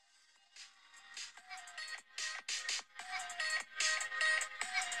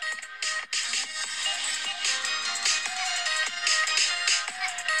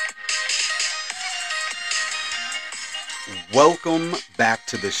Welcome back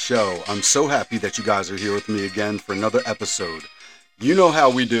to the show. I'm so happy that you guys are here with me again for another episode. You know how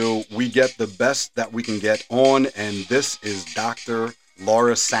we do. We get the best that we can get on, and this is Dr.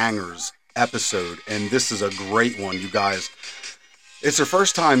 Laura Sanger's episode, and this is a great one, you guys. It's her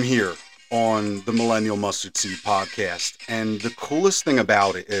first time here on the Millennial Mustard Seed podcast, and the coolest thing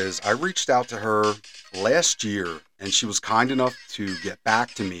about it is I reached out to her last year, and she was kind enough to get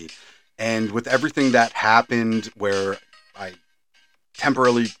back to me. And with everything that happened where I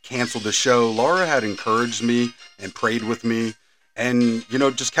temporarily canceled the show, Laura had encouraged me and prayed with me and,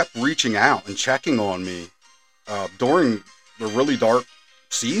 just kept reaching out and checking on me during the really dark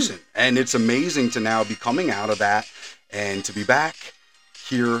season. And it's amazing to now be coming out of that and to be back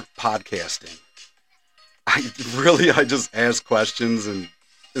here podcasting. I just ask questions and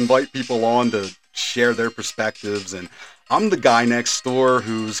invite people on to share their perspectives. And I'm the guy next door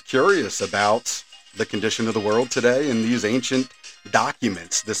who's curious about the condition of the world today and these ancient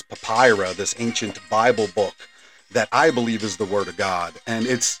documents, this papyrus, this ancient Bible book that I believe is the Word of God. And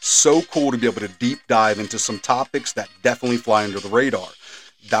it's so cool to be able to deep dive into some topics that definitely fly under the radar.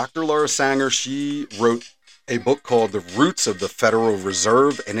 Dr. Laura Sanger, she wrote a book called The Roots of the Federal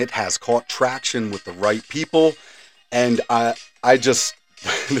Reserve, and it has caught traction with the right people. And I just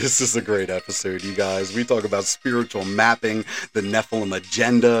this is a great episode, you guys. We talk about spiritual mapping, the Nephilim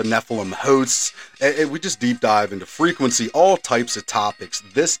agenda, Nephilim hosts, and we just deep dive into frequency, all types of topics.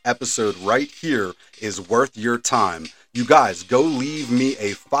 This episode right here is worth your time. You guys, go leave me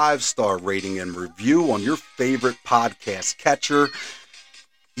a 5-star rating and review on your favorite podcast catcher.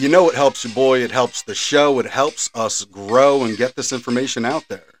 You know it helps your boy, it helps the show, it helps us grow and get this information out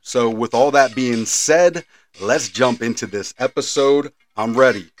there. So with all that being said, let's jump into this episode. I'm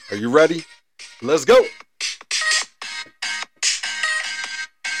ready. Are you ready? Let's go.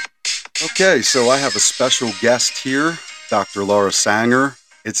 Okay, so I have a special guest here, Dr. Laura Sanger.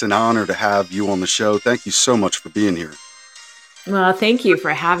 It's an honor to have you on the show. Thank you so much for being here. Well, thank you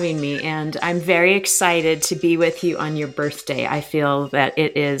for having me. And I'm very excited to be with you on your birthday. I feel that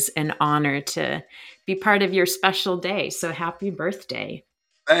it is an honor to be part of your special day. So happy birthday.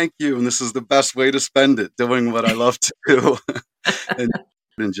 Thank you. And this is the best way to spend it, doing what I love to do.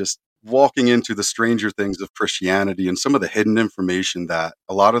 and just walking into the stranger things of Christianity and some of the hidden information that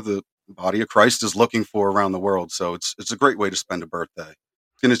a lot of the body of Christ is looking for around the world. So it's a great way to spend a birthday.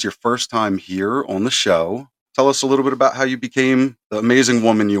 And it's your first time here on the show. Tell us a little bit about how you became the amazing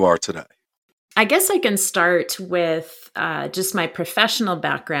woman you are today. I guess I can start with just my professional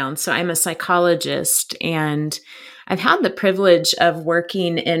background. So I'm a psychologist, and I've had the privilege of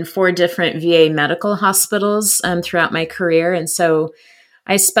working in 4 different VA medical hospitals throughout my career. And so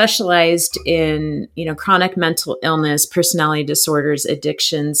I specialized in, chronic mental illness, personality disorders,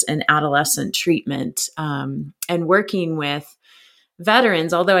 addictions, and adolescent treatment, and working with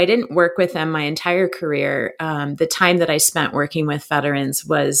veterans. Although I didn't work with them my entire career, the time that I spent working with veterans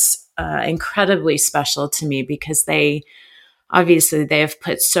was incredibly special to me because they have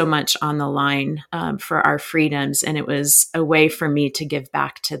put so much on the line for our freedoms, and it was a way for me to give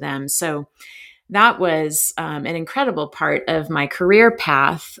back to them. So that was an incredible part of my career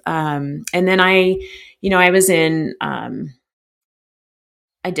path. And then I was in,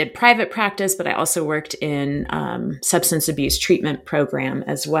 I did private practice, but I also worked in substance abuse treatment program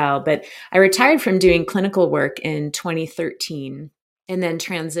as well. But I retired from doing clinical work in 2013. And then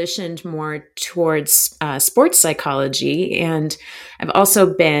transitioned more towards sports psychology. And I've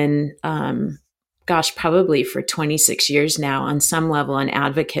also been, probably for 26 years now, on some level, an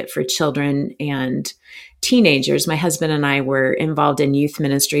advocate for children and teenagers. My husband and I were involved in youth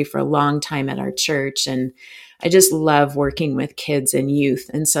ministry for a long time at our church. And I just love working with kids and youth.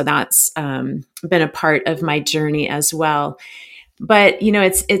 And so that's been a part of my journey as well. But,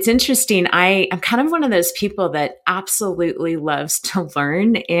 it's interesting. I'm kind of one of those people that absolutely loves to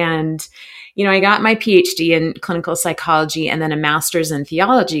learn. And, I got my PhD in clinical psychology and then a master's in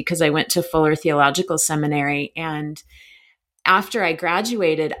theology because I went to Fuller Theological Seminary. And after I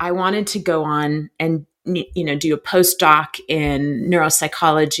graduated, I wanted to go on and, do a postdoc in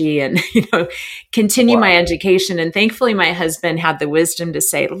neuropsychology and, continue my education. And thankfully, my husband had the wisdom to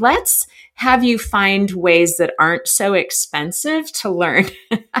say, let's have you find ways that aren't so expensive to learn.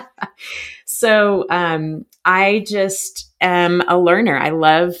 So I just am a learner. I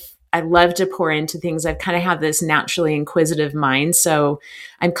love to pour into things. I've kind of have this naturally inquisitive mind. So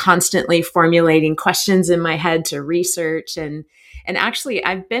I'm constantly formulating questions in my head to research. And actually,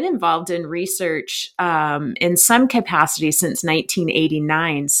 I've been involved in research in some capacity since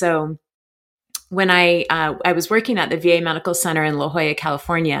 1989. So when I was working at the VA Medical Center in La Jolla,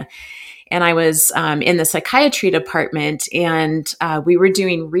 California, And I was in the psychiatry department, and we were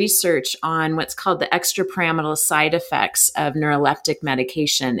doing research on what's called the extrapyramidal side effects of neuroleptic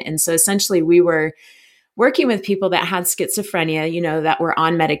medication. And so essentially we were working with people that had schizophrenia, that were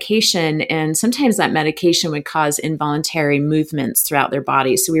on medication. And sometimes that medication would cause involuntary movements throughout their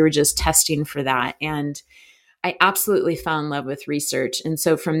body. So we were just testing for that. And I absolutely fell in love with research. And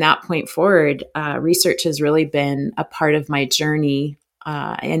so from that point forward, research has really been a part of my journey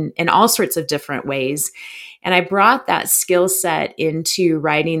in all sorts of different ways. And I brought that skill set into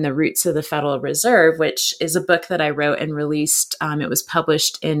writing The Roots of the Federal Reserve, which is a book that I wrote and released. It was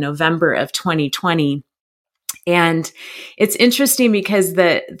published in November of 2020. And it's interesting because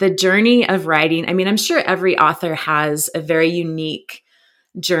the journey of writing, I mean, I'm sure every author has a very unique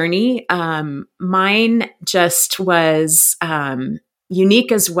journey. Mine just was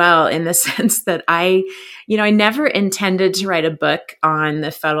unique as well, in the sense that I never intended to write a book on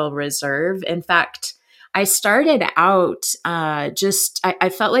the Federal Reserve. In fact, I started out I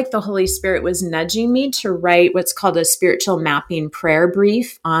felt like the Holy Spirit was nudging me to write what's called a spiritual mapping prayer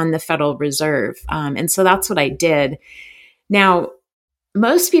brief on the Federal Reserve. And so that's what I did. Now,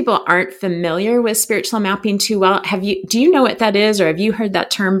 most people aren't familiar with spiritual mapping too well. Do you know what that is, or have you heard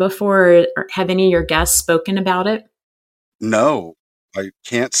that term before, or have any of your guests spoken about it? No, I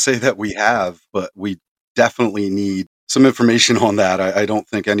can't say that we have, but we definitely need some information on that. I don't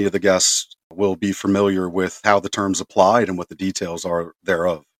think any of the guests will be familiar with how the terms applied and what the details are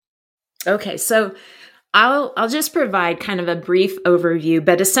thereof. Okay, so I'll just provide kind of a brief overview,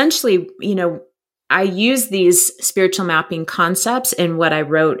 but essentially, I use these spiritual mapping concepts in what I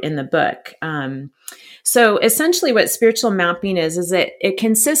wrote in the book. So essentially what spiritual mapping is that it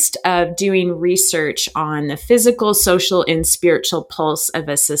consists of doing research on the physical, social, and spiritual pulse of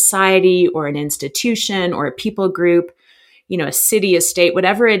a society or an institution or a people group, a city, a state,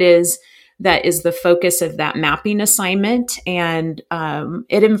 whatever it is that is the focus of that mapping assignment. And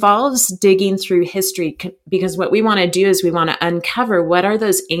it involves digging through history, because what we want to do is we want to uncover what are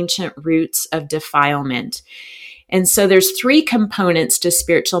those ancient roots of defilement. And so there's three components to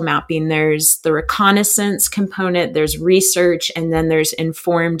spiritual mapping. There's the reconnaissance component, there's research, and then there's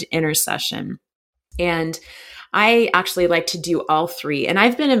informed intercession. And I actually like to do all three. And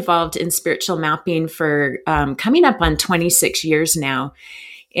I've been involved in spiritual mapping for coming up on 26 years now.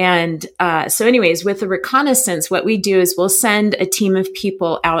 And so anyways, with the reconnaissance, what we do is we'll send a team of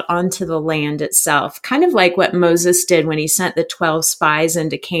people out onto the land itself, kind of like what Moses did when he sent the 12 spies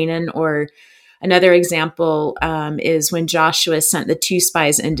into Canaan. Or another example is when Joshua sent the 2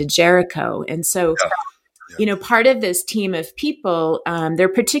 spies into Jericho. And so, part of this team of people, they're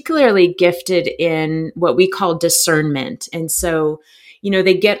particularly gifted in what we call discernment. And so,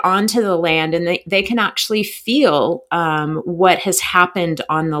 they get onto the land and they can actually feel what has happened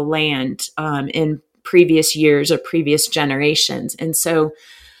on the land in previous years or previous generations. And so,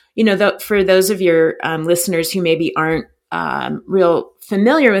 for those of your listeners who maybe aren't real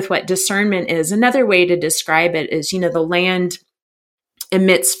familiar with what discernment is, another way to describe it is, the land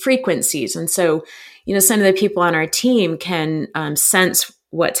emits frequencies. And so, some of the people on our team can sense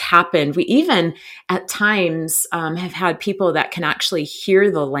what's happened. We even at times have had people that can actually hear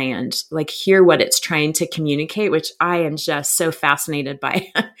the land, like hear what it's trying to communicate, which I am just so fascinated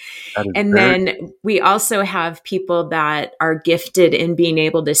by. And then we also have people that are gifted in being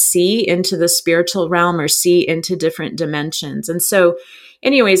able to see into the spiritual realm or see into different dimensions. And so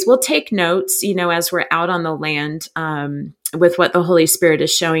anyways, we'll take notes, as we're out on the land with what the Holy Spirit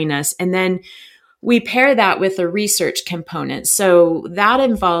is showing us. And then we pair that with a research component. So that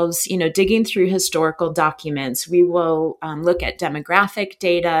involves, digging through historical documents. We will look at demographic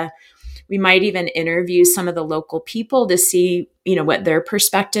data. We might even interview some of the local people to see, what their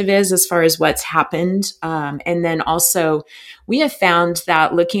perspective is as far as what's happened. And then also we have found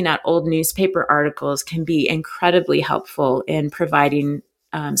that looking at old newspaper articles can be incredibly helpful in providing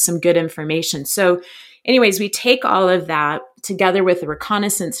some good information. So anyways, we take all of that together with the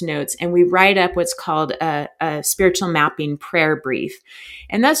reconnaissance notes and we write up what's called a spiritual mapping prayer brief.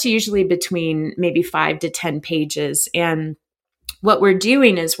 And that's usually between maybe 5 to 10 pages. And what we're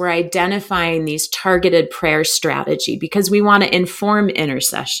doing is we're identifying these targeted prayer strategy because we want to inform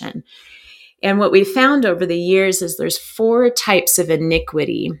intercession. And what we found over the years is there's 4 types of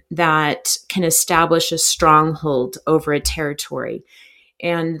iniquity that can establish a stronghold over a territory.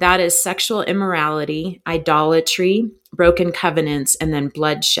 And that is sexual immorality, idolatry, broken covenants, and then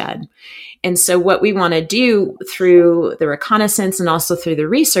bloodshed. And so what we want to do through the reconnaissance and also through the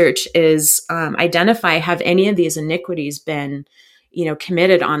research is identify, have any of these iniquities been,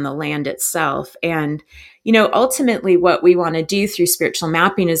 committed on the land itself. And, ultimately what we want to do through spiritual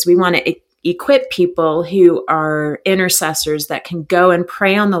mapping is we want to equip people who are intercessors that can go and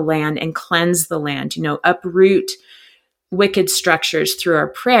pray on the land and cleanse the land, uproot wicked structures through our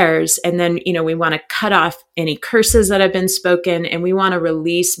prayers. And then, we want to cut off any curses that have been spoken, and we want to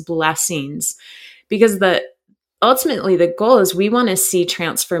release blessings, because ultimately the goal is we want to see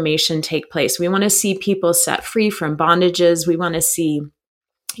transformation take place. We want to see people set free from bondages. We want to see,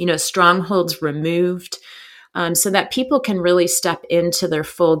 strongholds removed, so that people can really step into their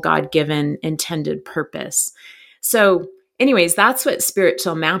full God-given intended purpose. So anyways, that's what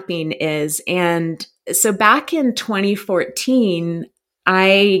spiritual mapping is. And so back in 2014,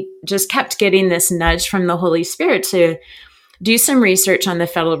 I just kept getting this nudge from the Holy Spirit to do some research on the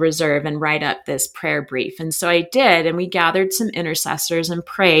Federal Reserve and write up this prayer brief. And so I did, and we gathered some intercessors and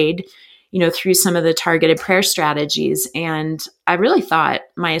prayed, through some of the targeted prayer strategies. And I really thought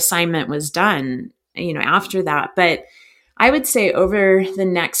my assignment was done, after that. But I would say over the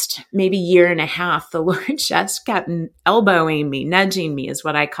next maybe year and a half, the Lord just kept elbowing me, nudging me is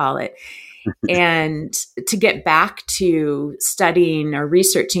what I call it, and to get back to studying or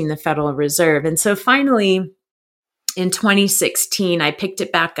researching the Federal Reserve. And so finally, in 2016, I picked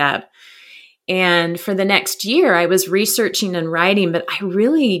it back up. And for the next year, I was researching and writing, but I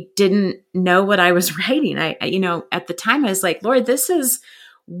really didn't know what I was writing. At the time, I was like, Lord, this is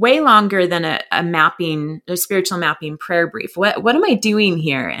way longer than a spiritual mapping prayer brief. What am I doing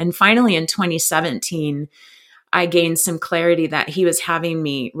here? And finally, in 2017, I gained some clarity that he was having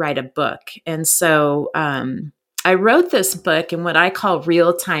me write a book. And so I wrote this book in what I call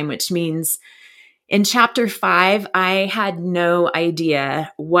real time, which means in chapter 5, I had no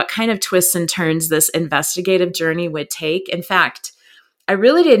idea what kind of twists and turns this investigative journey would take. In fact, I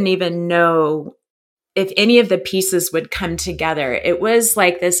really didn't even know if any of the pieces would come together. It was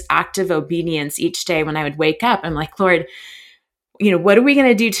like this act of obedience each day when I would wake up. I'm like, Lord, what are we going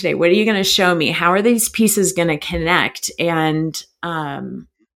to do today? What are you going to show me? How are these pieces going to connect? And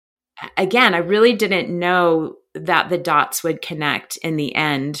again, I really didn't know that the dots would connect in the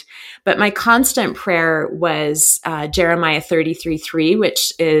end. But my constant prayer was Jeremiah 33:3,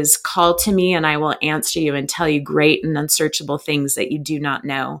 which is, call to me and I will answer you and tell you great and unsearchable things that you do not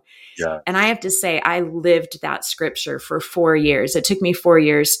know. Yeah. And I have to say, I lived that scripture for 4 years. It took me 4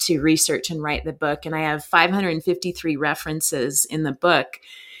 years to research and write the book. And I have 553 references in the book.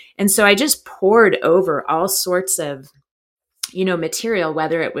 And so I just poured over all sorts of, material,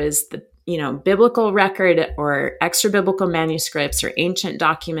 whether it was the, biblical record or extra biblical manuscripts or ancient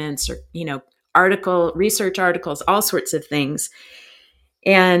documents or, research articles, all sorts of things.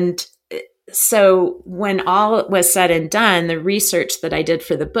 And so when all was said and done, the research that I did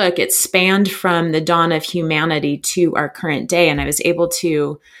for the book, it spanned from the dawn of humanity to our current day. And I was able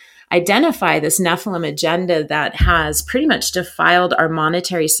to identify this Nephilim agenda that has pretty much defiled our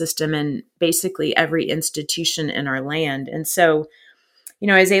monetary system and basically every institution in our land. And so,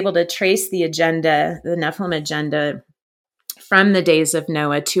 I was able to trace the agenda, the Nephilim agenda, from the days of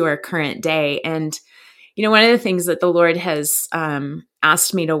Noah to our current day. And, one of the things that the Lord has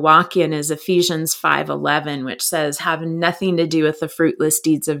asked me to walk in is Ephesians 5:11, which says, have nothing to do with the fruitless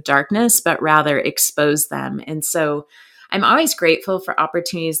deeds of darkness, but rather expose them. And so I'm always grateful for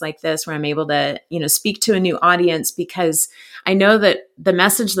opportunities like this where I'm able to, speak to a new audience, because I know that the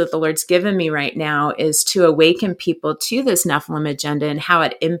message that the Lord's given me right now is to awaken people to this Nephilim agenda and how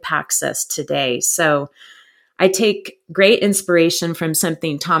it impacts us today. So I take great inspiration from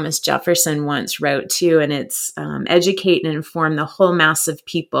something Thomas Jefferson once wrote too, and it's educate and inform the whole mass of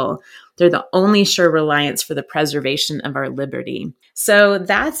people. They're the only sure reliance for the preservation of our liberty. So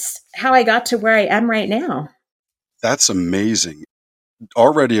that's how I got to where I am right now. That's amazing.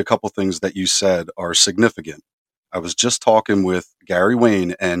 Already a couple things that you said are significant. I was just talking with Gary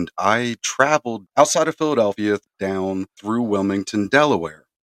Wayne, and I traveled outside of Philadelphia down through Wilmington, Delaware.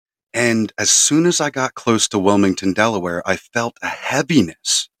 And as soon as I got close to Wilmington, Delaware, I felt a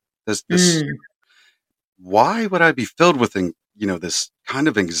heaviness. Why would I be filled with, this kind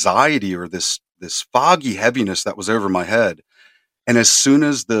of anxiety or this foggy heaviness that was over my head? And as soon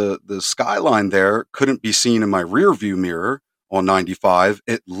as the skyline there couldn't be seen in my rear view mirror on 95,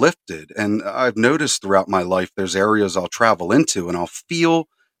 it lifted. And I've noticed throughout my life, there's areas I'll travel into and I'll feel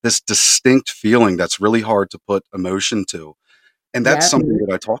this distinct feeling that's really hard to put emotion to. And that's something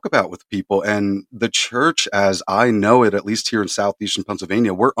that I talk about with people. And the church, as I know it, at least here in southeastern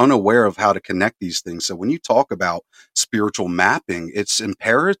Pennsylvania, we're unaware of how to connect these things. So when you talk about spiritual mapping, it's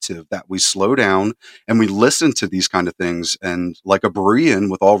imperative that we slow down and we listen to these kind of things, and like a Berean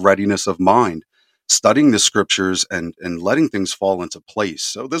with all readiness of mind. studying the scriptures and letting things fall into place.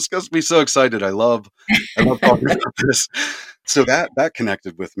 So this gets me so excited. I love talking about this. So that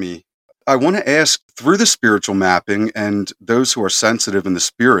connected with me. I want to ask, through the spiritual mapping and those who are sensitive in the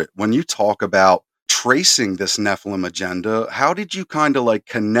spirit, when you talk about tracing this Nephilim agenda, how did you kind of like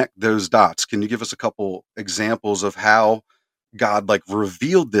connect those dots? Can you give us a couple examples of how God like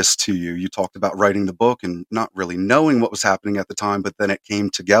revealed this to you? You talked about writing the book and not really knowing what was happening at the time, but then it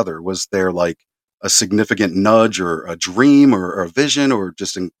came together. Was there like a significant nudge or a dream or a vision or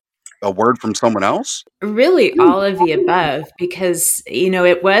just a word from someone else? Really, all of the above, because,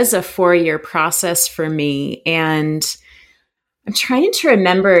 it was a 4-year process for me. And I'm trying to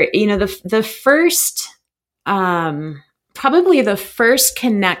remember, the first, probably the first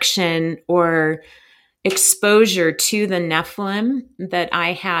connection or exposure to the Nephilim that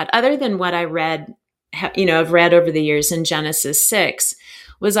I had, other than what I read, I've read over the years in Genesis 6,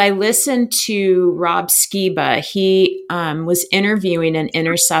 was I listened to Rob Skiba. He was interviewing an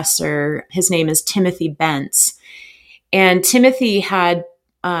intercessor. His name is Timothy Bentz. And Timothy had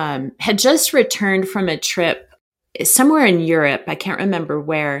just returned from a trip somewhere in Europe. I can't remember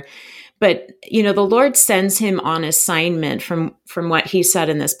where. But, the Lord sends him on assignment from what he said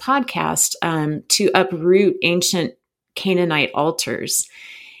in this podcast to uproot ancient Canaanite altars.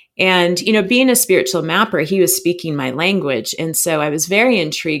 And, being a spiritual mapper, he was speaking my language. And so I was very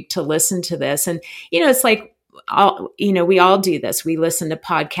intrigued to listen to this. And, it's like, we all do this. We listen to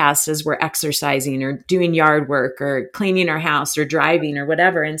podcasts as we're exercising or doing yard work or cleaning our house or driving or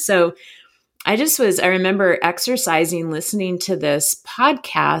whatever. And so I remember exercising, listening to this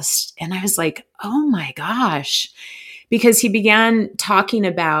podcast, and I was like, oh my gosh, because he began talking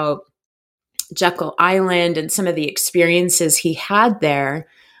about Jekyll Island and some of the experiences he had there,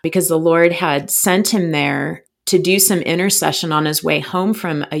 because the Lord had sent him there to do some intercession on his way home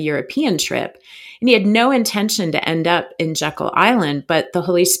from a European trip. And he had no intention to end up in Jekyll Island, but the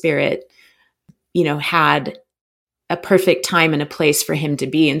Holy Spirit, had a perfect time and a place for him to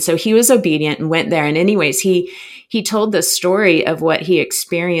be. And so he was obedient and went there. And anyways, he told the story of what he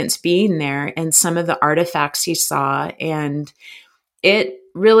experienced being there and some of the artifacts he saw. And it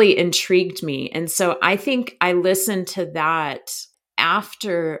really intrigued me. And so I think I listened to that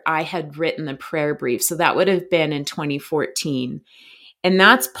after I had written the prayer brief. So that would have been in 2014. And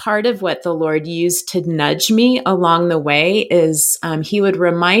that's part of what the Lord used to nudge me along the way is he would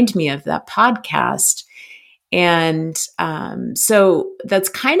remind me of that podcast. And so that's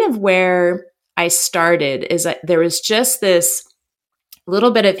kind of where I started, is that there was just this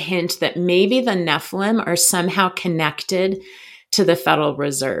little bit of hint that maybe the Nephilim are somehow connected to the Federal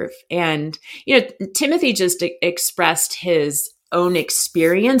Reserve. And, Timothy just expressed his own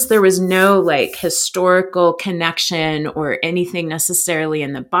experience. There was no like historical connection or anything necessarily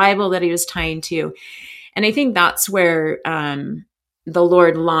in the Bible that he was tying to. And I think that's where the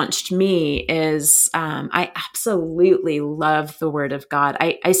Lord launched me is I absolutely love the Word of God.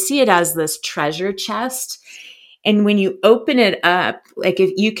 I see it as this treasure chest. And when you open it up, like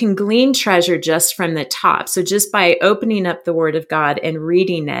if you can glean treasure just from the top. So just by opening up the Word of God and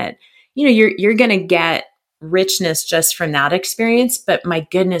reading it, you're going to get richness just from that experience. But my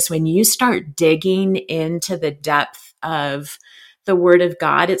goodness, when you start digging into the depth of the Word of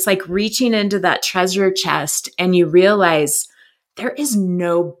God, it's like reaching into that treasure chest and you realize there is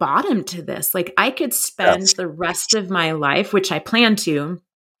no bottom to this. Like I could spend the rest of my life, which I plan to,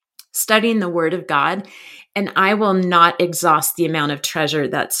 studying the Word of God, and I will not exhaust the amount of treasure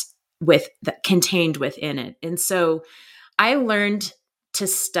that's contained within it. And so I learned to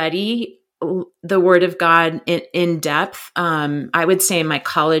study the Word of God in depth. I would say in my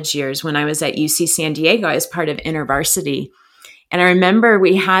college years when I was at UC San Diego, I was part of InterVarsity. And I remember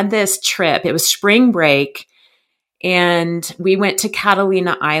we had this trip. It was spring break. And we went to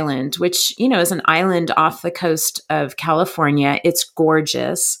Catalina Island, which, is an island off the coast of California. It's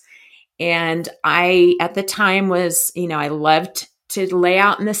gorgeous. And I, at the time was, I loved to lay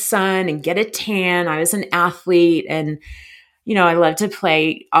out in the sun and get a tan. I was an athlete and, I loved to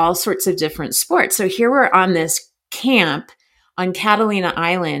play all sorts of different sports. So here we're on this camp on Catalina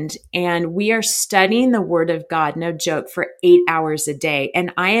Island, and we are studying the Word of God, no joke, for 8 hours a day.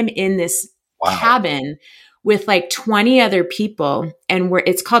 And I am in this cabin with like 20 other people, and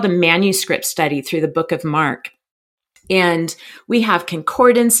it's called a manuscript study through the book of Mark. And we have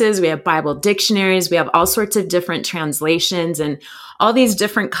concordances, we have Bible dictionaries, we have all sorts of different translations and all these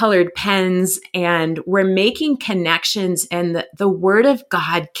different colored pens. And we're making connections, and the Word of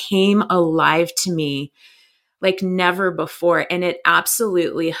God came alive to me like never before. And it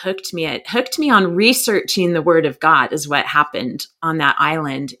absolutely hooked me. It hooked me on researching the Word of God is what happened on that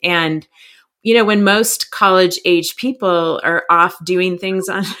island. And when most college age people are off doing things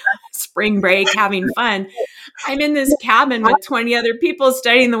on spring break, having fun, I'm in this cabin with 20 other people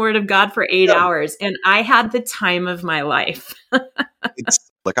studying the Word of God for 8 hours, and I had the time of my life.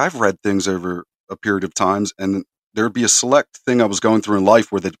 It's like I've read things over a period of times, and there'd be a select thing I was going through in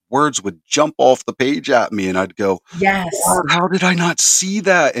life where the words would jump off the page at me, and I'd go, Yes. "God, how did I not see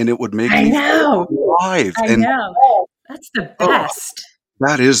that?" And it would make I me know. feel alive. I And know. That's the best.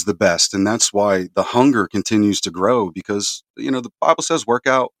 that is the best. And that's why the hunger continues to grow because, the Bible says, work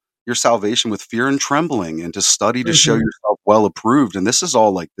out your salvation with fear and trembling and to study to show Mhm. yourself well approved. And this is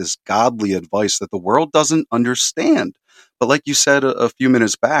all like this godly advice that the world doesn't understand. But like you said a few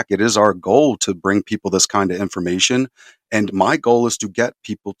minutes back, it is our goal to bring people this kind of information. And my goal is to get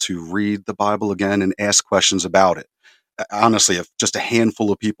people to read the Bible again and ask questions about it. Honestly, if just a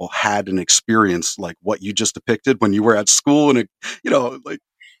handful of people had an experience like what you just depicted when you were at school and like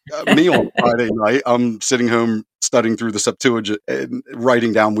me on Friday night, I'm sitting home studying through the Septuagint and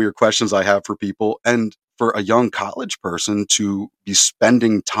writing down weird questions I have for people. And for a young college person to be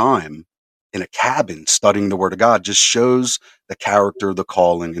spending time in a cabin studying the Word of God just shows the character, the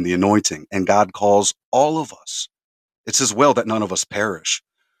calling, and the anointing. And God calls all of us. It's His will that none of us perish.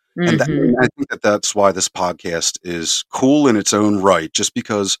 And Mhm. I think that that's why this podcast is cool in its own right, just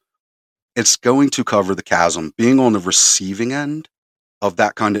because it's going to cover the chasm. Being on the receiving end of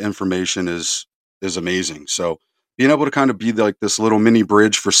that kind of information is amazing. So being able to kind of be like this little mini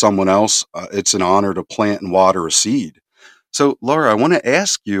bridge for someone else, it's an honor to plant and water a seed. So Laura, I want to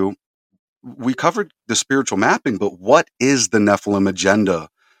ask you, we covered the spiritual mapping, but what is the Nephilim agenda?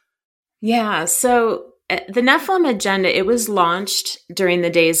 Yeah. So the Nephilim agenda, it was launched during the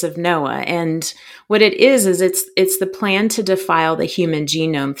days of Noah. And what it is it's the plan to defile the human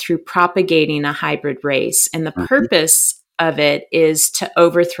genome through propagating a hybrid race. And the Mhm. purpose of it is to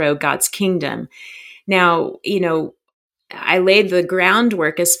overthrow God's kingdom. Now, I laid the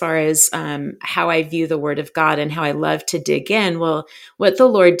groundwork as far as how I view the Word of God and how I love to dig in. Well, what the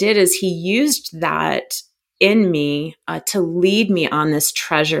Lord did is He used that in me to lead me on this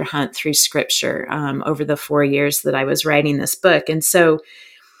treasure hunt through Scripture over the 4 years that I was writing this book. And so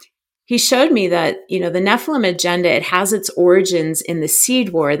He showed me that, the Nephilim agenda, it has its origins in the seed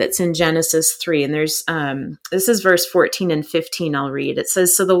war that's in Genesis 3. And there's, this is verse 14 and 15, I'll read. It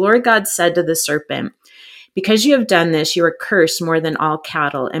says, "So the Lord God said to the serpent, because you have done this, you are cursed more than all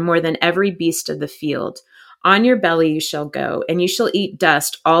cattle and more than every beast of the field. On your belly you shall go, and you shall eat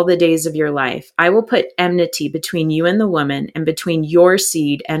dust all the days of your life. I will put enmity between you and the woman, and between your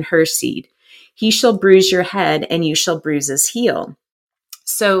seed and her seed. He shall bruise your head, and you shall bruise his heel."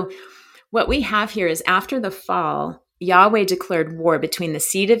 So what we have here is after the fall, Yahweh declared war between the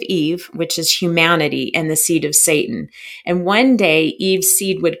seed of Eve, which is humanity, and the seed of Satan. And one day Eve's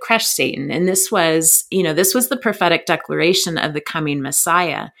seed would crush Satan. And this was the prophetic declaration of the coming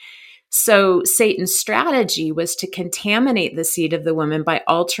Messiah. So Satan's strategy was to contaminate the seed of the woman by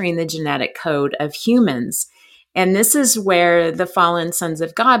altering the genetic code of humans. And this is where the fallen sons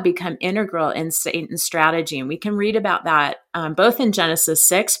of God become integral in Satan's strategy. And we can read about that both in Genesis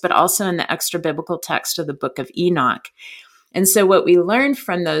 6, but also in the extra biblical text of the book of Enoch. And so what we learned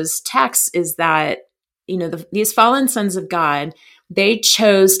from those texts is that, these fallen sons of God, they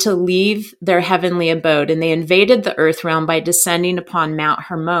chose to leave their heavenly abode and they invaded the earth realm by descending upon Mount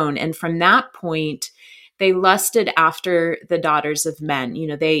Hermon. And from that point, they lusted after the daughters of men.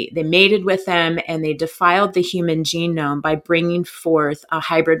 They mated with them and they defiled the human genome by bringing forth a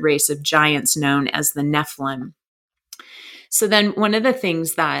hybrid race of giants known as the Nephilim. So then one of the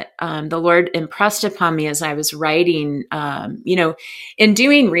things that the Lord impressed upon me as I was writing, in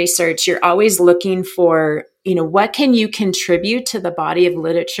doing research, you're always looking for, what can you contribute to the body of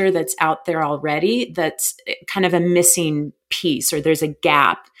literature that's out there already that's kind of a missing piece or there's a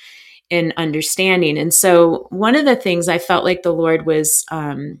gap in understanding. And so one of the things I felt like the Lord was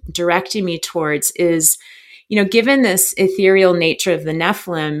directing me towards is, given this ethereal nature of the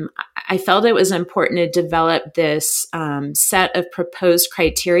Nephilim, I felt it was important to develop this set of proposed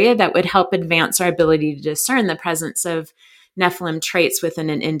criteria that would help advance our ability to discern the presence of Nephilim traits within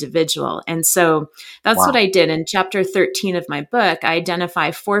an individual. And so that's what Wow. I did. In chapter 13 of my book, I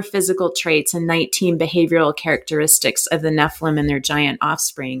identify 4 physical traits and 19 behavioral characteristics of the Nephilim and their giant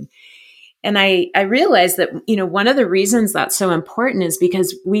offspring. And I realized that, one of the reasons that's so important is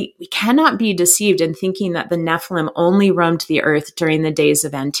because we cannot be deceived in thinking that the Nephilim only roamed the earth during the days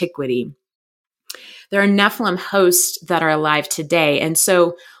of antiquity. There are Nephilim hosts that are alive today. And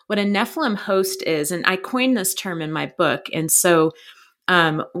so what a Nephilim host is, and I coined this term in my book. And so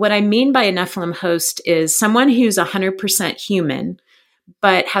what I mean by a Nephilim host is someone who's 100% human,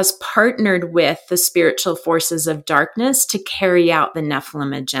 but has partnered with the spiritual forces of darkness to carry out the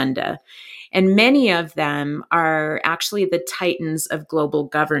Nephilim agenda. And many of them are actually the titans of global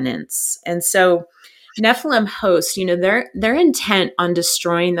governance. And so Nephilim hosts, they're intent on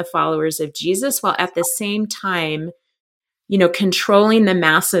destroying the followers of Jesus while at the same time, controlling the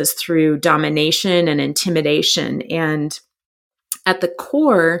masses through domination and intimidation. And at the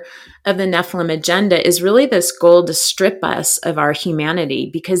core of the Nephilim agenda is really this goal to strip us of our humanity,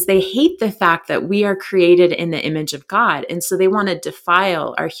 because they hate the fact that we are created in the image of God. And so they want to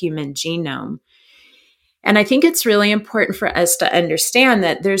defile our human genome. And I think it's really important for us to understand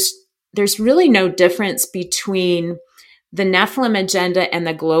that there's really no difference between the Nephilim agenda and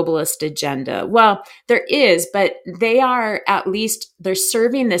the globalist agenda. Well, there is, but they're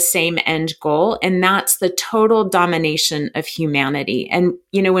serving the same end goal, and that's the total domination of humanity. And,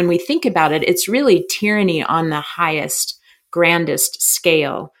 when we think about it, it's really tyranny on the highest, grandest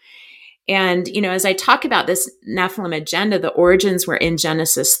scale. And, as I talk about this Nephilim agenda, the origins were in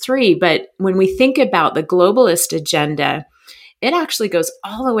Genesis 3. But when we think about the globalist agenda, it actually goes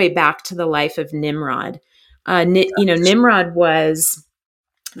all the way back to the life of Nimrod. Nimrod was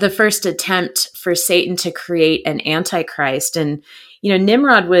the first attempt for Satan to create an antichrist. And,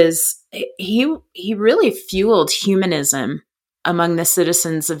 Nimrod he really fueled humanism among the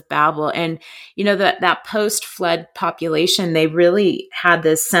citizens of Babel. And, that post-flood population, they really had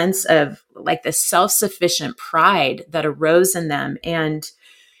this sense of like the self-sufficient pride that arose in them. And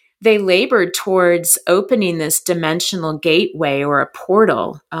they labored towards opening this dimensional gateway or a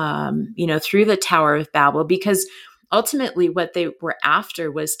portal, through the Tower of Babel, because ultimately what they were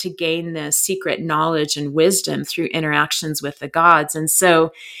after was to gain the secret knowledge and wisdom through interactions with the gods. And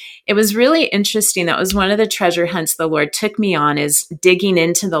so it was really interesting. That was one of the treasure hunts the Lord took me on, is digging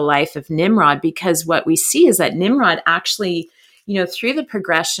into the life of Nimrod, because what we see is that Nimrod actually, through the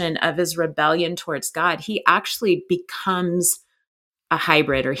progression of his rebellion towards God, he actually becomes a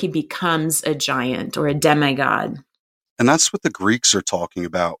hybrid, or he becomes a giant or a demigod. And that's what the Greeks are talking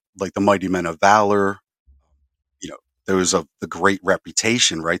about, like the mighty men of valor, those of the great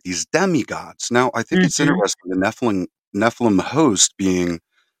reputation, right? These demigods. Now, I think it's interesting, the Nephilim host being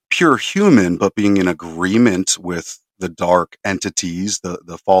pure human, but being in agreement with the dark entities,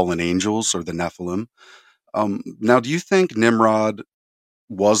 the fallen angels or the Nephilim. Now, do you think Nimrod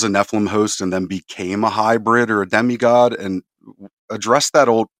was a Nephilim host and then became a hybrid or a demigod? And address that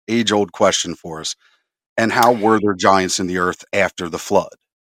age-old question for us. And how were there giants in the earth after the flood?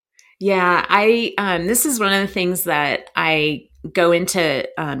 Yeah, this is one of the things that I go into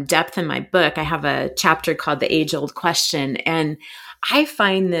depth in my book. I have a chapter called The Age-Old Question, and I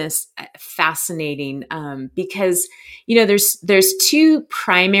find this fascinating because, there's two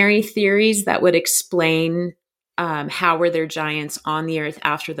primary theories that would explain how were there giants on the earth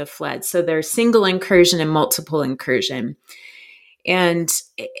after the flood. So there's single incursion and multiple incursion. And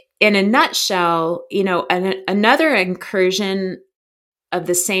in a nutshell, another incursion of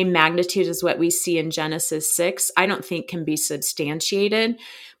the same magnitude as what we see in Genesis 6, I don't think can be substantiated,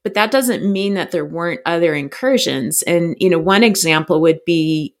 but that doesn't mean that there weren't other incursions. And, one example would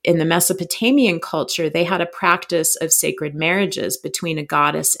be in the Mesopotamian culture, they had a practice of sacred marriages between a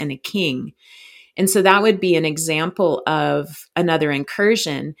goddess and a king. And so that would be an example of another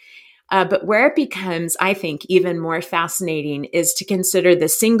incursion. But where it becomes, I think, even more fascinating is to consider the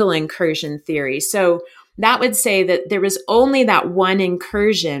single incursion theory. So that would say that there was only that one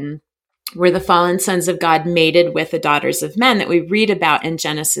incursion where the fallen sons of God mated with the daughters of men that we read about in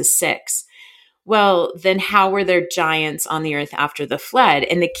Genesis 6. Well, then how were there giants on the earth after the flood?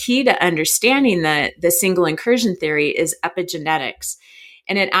 And the key to understanding the single incursion theory is epigenetics.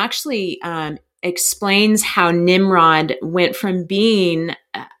 And it actually explains how Nimrod went from being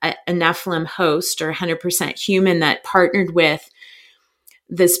a Nephilim host or 100% human that partnered with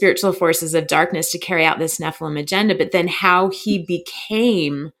the spiritual forces of darkness to carry out this Nephilim agenda, but then how he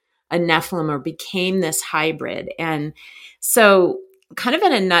became a Nephilim or became this hybrid. And so kind of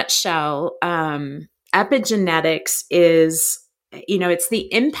in a nutshell, epigenetics is, it's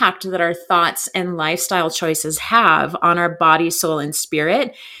the impact that our thoughts and lifestyle choices have on our body, soul, and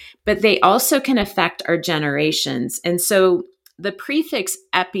spirit, but they also can affect our generations. And so the prefix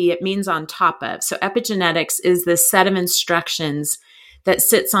epi, it means on top of. So epigenetics is the set of instructions that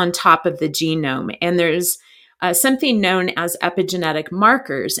sits on top of the genome. And there's something known as epigenetic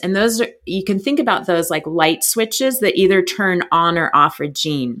markers. And those you can think about those like light switches that either turn on or off a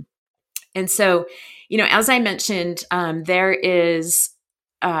gene. And so, as I mentioned, there is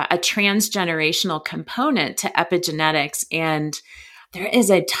a transgenerational component to epigenetics. And There is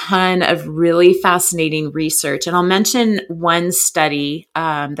a ton of really fascinating research. And I'll mention one study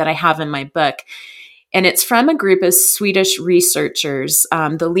that I have in my book. And it's from a group of Swedish researchers.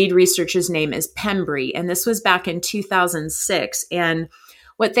 The lead researcher's name is Pembry. And this was back in 2006. And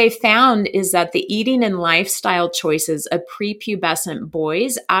what they found is that the eating and lifestyle choices of prepubescent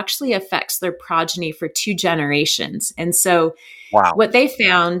boys actually affects their progeny for 2 generations. And so Wow. what they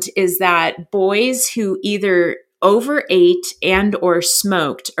found is that boys who either overate and or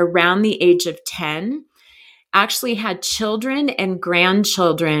smoked around the age of 10 actually had children and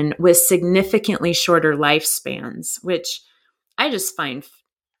grandchildren with significantly shorter lifespans, which I just find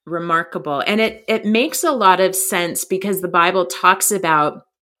remarkable. And it makes a lot of sense because the Bible talks about,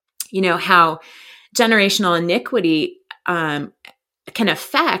 how generational iniquity can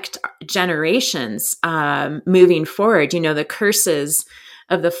affect generations moving forward. The curses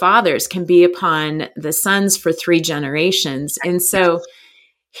of the fathers can be upon the sons for 3 generations. And so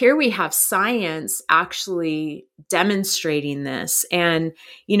here we have science actually demonstrating this. And,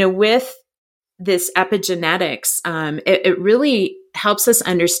 with this epigenetics, it really helps us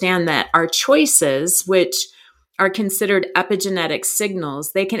understand that our choices, which are considered epigenetic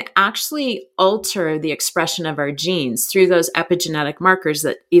signals, they can actually alter the expression of our genes through those epigenetic markers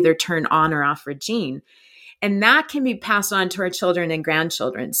that either turn on or off our gene. And that can be passed on to our children and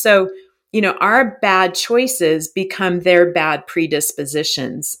grandchildren. So, our bad choices become their bad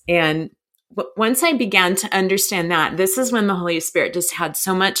predispositions. And once I began to understand that, this is when the Holy Spirit just had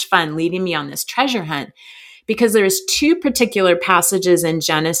so much fun leading me on this treasure hunt, because there's 2 particular passages in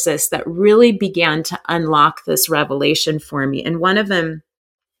Genesis that really began to unlock this revelation for me. And one of them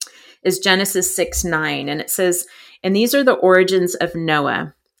is Genesis 6:9. And it says, "And these are the origins of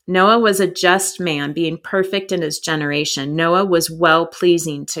Noah. Noah was a just man, being perfect in his generation. Noah was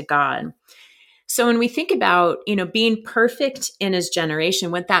well-pleasing to God." So when we think about, being perfect in his generation,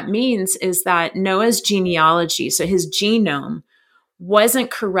 what that means is that Noah's genealogy, so his genome,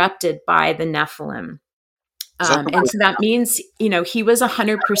 wasn't corrupted by the Nephilim. And so that means, he was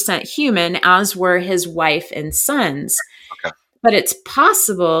 100% human, as were his wife and sons. Okay. But it's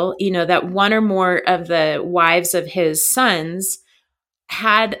possible, that one or more of the wives of his sons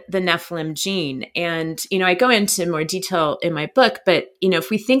had the Nephilim gene. And, I go into more detail in my book, but, if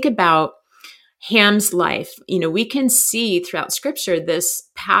we think about Ham's life, we can see throughout scripture this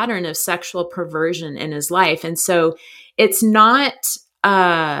pattern of sexual perversion in his life. And so it's not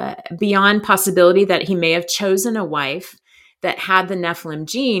beyond possibility that he may have chosen a wife that had the Nephilim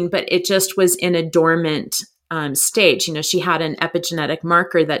gene, but it just was in a dormant stage. She had an epigenetic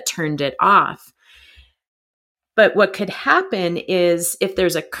marker that turned it off. But what could happen is if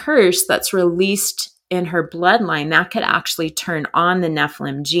there's a curse that's released in her bloodline, that could actually turn on the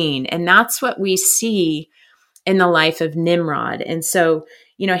Nephilim gene. And that's what we see in the life of Nimrod. And so,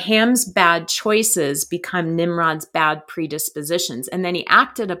 Ham's bad choices become Nimrod's bad predispositions. And then he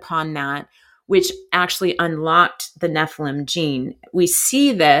acted upon that, which actually unlocked the Nephilim gene. We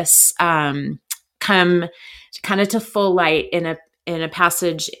see this come kind of to full light in a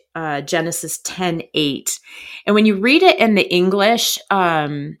passage, Genesis 10:8. And when you read it in the English,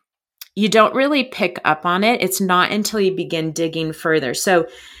 you don't really pick up on it. It's not until you begin digging further. So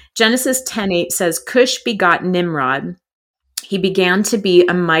Genesis 10:8 says, "Cush begot Nimrod. He began to be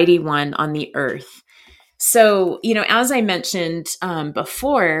a mighty one on the earth." So, as I mentioned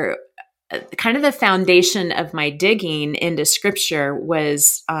before, kind of the foundation of my digging into scripture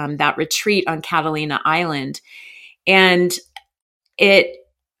was that retreat on Catalina Island. And it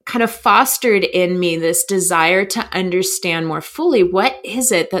kind of fostered in me this desire to understand more fully what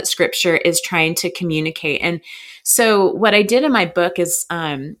is it that scripture is trying to communicate. And so what I did in my book is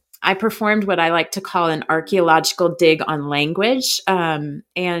I performed what I like to call an archaeological dig on language. And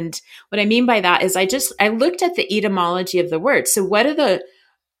what I mean by that is I looked at the etymology of the word. So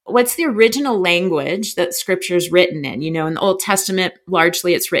what's the original language that scripture is written in? In the Old Testament,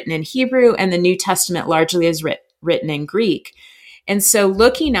 largely it's written in Hebrew, and the New Testament largely is written in Greek. And so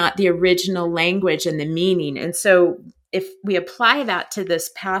looking at the original language and the meaning. And so if we apply that to this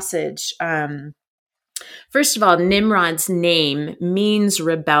passage, first of all, Nimrod's name means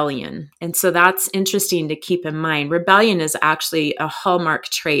rebellion. And so that's interesting to keep in mind. Rebellion is actually a hallmark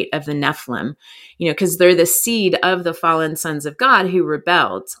trait of the Nephilim, because they're the seed of the fallen sons of God who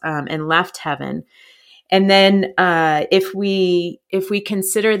rebelled and left heaven. And then if we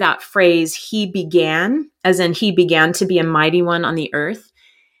consider that phrase, he began, as in he began to be a mighty one on the earth,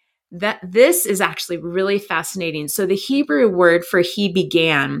 that this is actually really fascinating. So the Hebrew word for he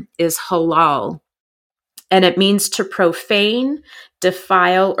began is halal, and it means to profane,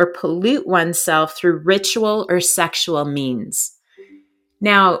 defile, or pollute oneself through ritual or sexual means.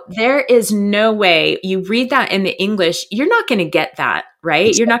 Now, there is no way you read that in the English, you're not going to get that,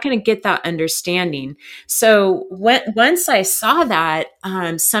 right? You're not going to get that understanding. So once I saw that,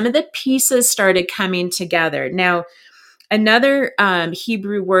 some of the pieces started coming together. Now, another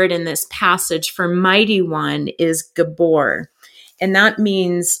Hebrew word in this passage for mighty one is Gabor, and that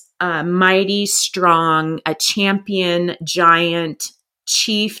means mighty, strong, a champion, giant,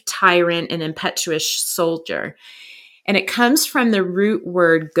 chief, tyrant, and impetuous soldier. And it comes from the root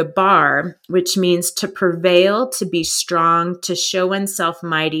word gabar, which means to prevail, to be strong, to show oneself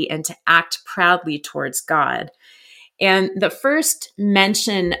mighty, and to act proudly towards God. And the first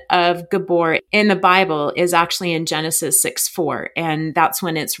mention of Gabor in the Bible is actually in Genesis 6:4, and that's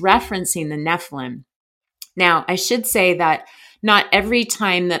when it's referencing the Nephilim. Now, I should say that not every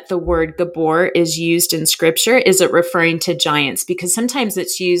time that the word Gabor is used in scripture is it referring to giants, because sometimes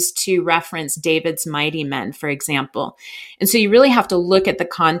it's used to reference David's mighty men, for example. And so you really have to look at the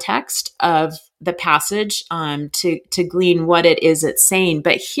context of the passage to glean what it is it's saying.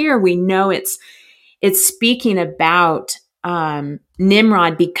 But here we know it's speaking about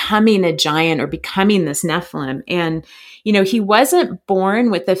Nimrod becoming a giant or becoming this Nephilim. And, he wasn't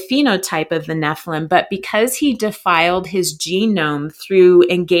born with the phenotype of the Nephilim, but because he defiled his genome through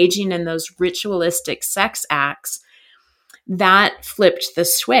engaging in those ritualistic sex acts, that flipped the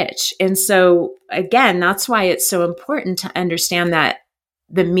switch. And so, again, that's why it's so important to understand that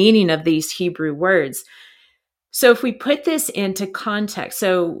the meaning of these Hebrew words. So if we put this into context,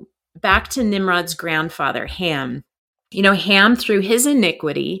 so back to Nimrod's grandfather, Ham. Ham, through his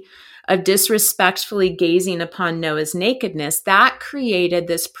iniquity of disrespectfully gazing upon Noah's nakedness, that created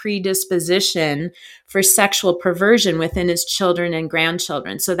this predisposition for sexual perversion within his children and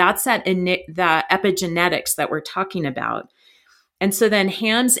grandchildren. So that's the epigenetics that we're talking about. And so then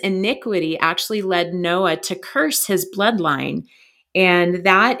Ham's iniquity actually led Noah to curse his bloodline. And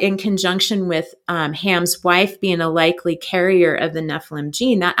that, in conjunction with Ham's wife being a likely carrier of the Nephilim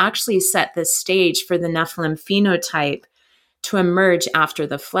gene, that actually set the stage for the Nephilim phenotype to emerge after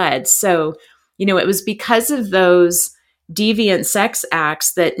the flood. So, it was because of those deviant sex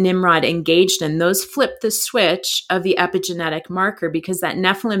acts that Nimrod engaged in. Those flipped the switch of the epigenetic marker, because that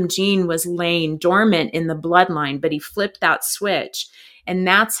Nephilim gene was laying dormant in the bloodline, but he flipped that switch. And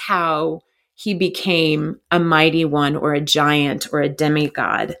that's how he became a mighty one or a giant or a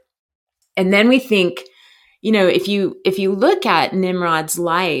demigod. And then we think, if you look at Nimrod's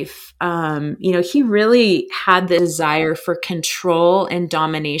life, he really had the desire for control and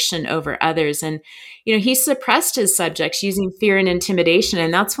domination over others. And, he suppressed his subjects using fear and intimidation.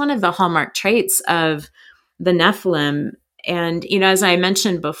 And that's one of the hallmark traits of the Nephilim. And, as I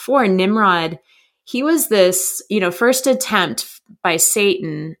mentioned before, Nimrod, he was this, first attempt by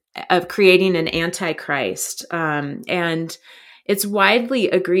Satan of creating an antichrist. And it's widely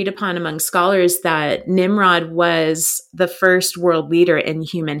agreed upon among scholars that Nimrod was the first world leader in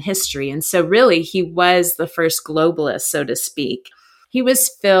human history. And so really, he was the first globalist, so to speak. He was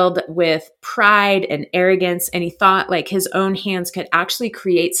filled with pride and arrogance, and he thought like his own hands could actually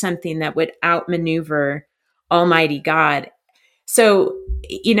create something that would outmaneuver Almighty God. So,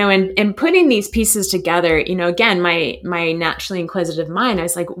 in putting these pieces together, again, my naturally inquisitive mind, I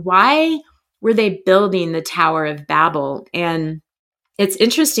was like, why were they building the Tower of Babel? And it's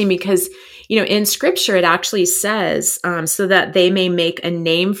interesting because, in scripture, it actually says, so that they may make a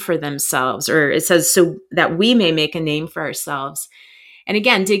name for themselves, or it says, so that we may make a name for ourselves. And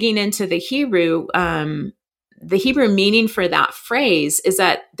again, digging into the Hebrew meaning for that phrase is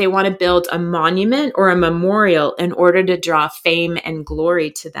that they want to build a monument or a memorial in order to draw fame and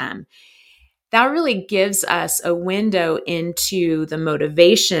glory to them. That really gives us a window into the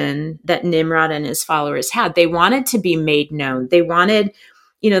motivation that Nimrod and his followers had. They wanted to be made known. They wanted,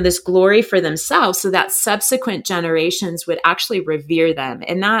 this glory for themselves so that subsequent generations would actually revere them.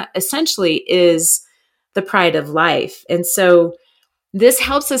 And that essentially is the pride of life. And so this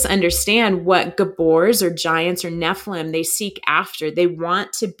helps us understand what Gabors or giants or Nephilim they seek after. They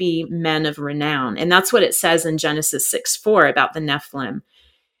want to be men of renown. And that's what it says in Genesis 6:4 about the Nephilim.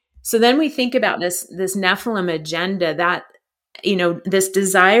 So then we think about this Nephilim agenda that, this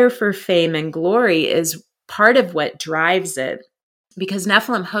desire for fame and glory is part of what drives it, because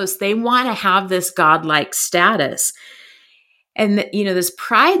Nephilim hosts, they want to have this godlike status. And, this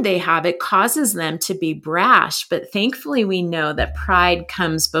pride they have, it causes them to be brash. But thankfully, we know that pride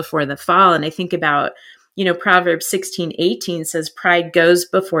comes before the fall. And I think about, Proverbs 16:18 says, pride goes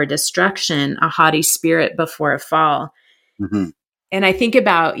before destruction, a haughty spirit before a fall. Mm-hmm. And I think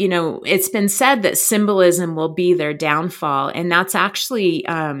about, it's been said that symbolism will be their downfall. And that's actually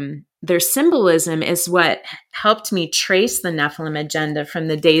their symbolism is what helped me trace the Nephilim agenda from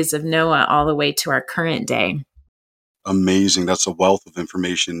the days of Noah all the way to our current day. Amazing. That's a wealth of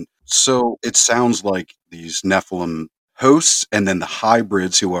information. So it sounds like these Nephilim hosts and then the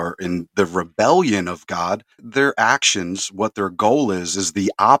hybrids who are in the rebellion of God, their actions, what their goal is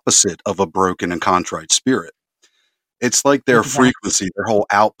the opposite of a broken and contrite spirit. It's like their Exactly. frequency, their whole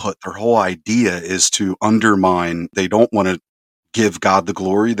output, their whole idea is to undermine. They don't want to give God the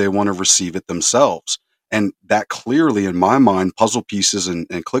glory. They want to receive it themselves. And that clearly, in my mind, puzzle pieces and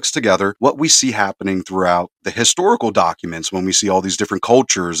clicks together what we see happening throughout the historical documents when we see all these different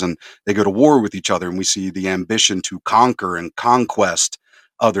cultures and they go to war with each other and we see the ambition to conquer and conquest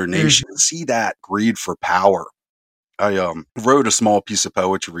other nations. See that greed for power. I wrote a small piece of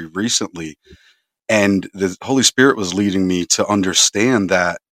poetry recently, and the Holy Spirit was leading me to understand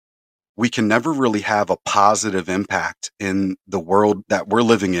that we can never really have a positive impact in the world that we're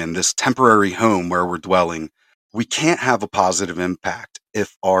living in, this temporary home where we're dwelling. We can't have a positive impact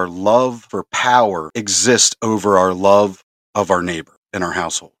if our love for power exists over our love of our neighbor in our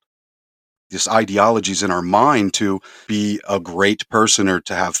household. This ideology is in our mind to be a great person or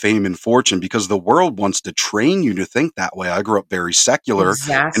to have fame and fortune because the world wants to train you to think that way. I grew up very secular, and it's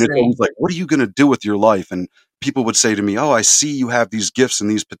always Exactly. like, what are you going to do with your life? And people would say to me, oh, I see you have these gifts and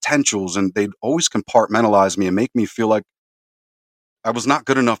these potentials. And they'd always compartmentalize me and make me feel like I was not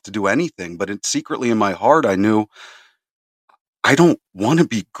good enough to do anything. But secretly in my heart, I knew I don't want to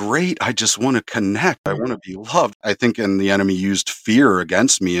be great. I just want to connect. I want to be loved. I think, and the enemy used fear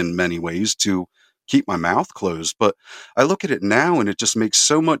against me in many ways to keep my mouth closed. But I look at it now and it just makes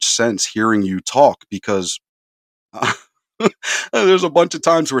so much sense hearing you talk because there's a bunch of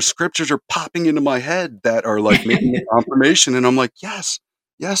times where scriptures are popping into my head that are like making a confirmation. And I'm like, yes,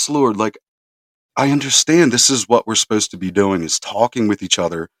 yes, Lord. Like, I understand this is what we're supposed to be doing is talking with each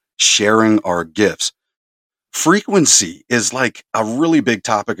other, sharing our gifts. Frequency is like a really big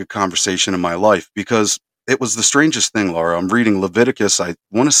topic of conversation in my life because it was the strangest thing, Laura. I'm reading Leviticus. I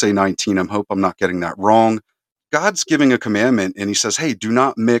want to say 19. I hope I'm not getting that wrong. God's giving a commandment and he says, hey, do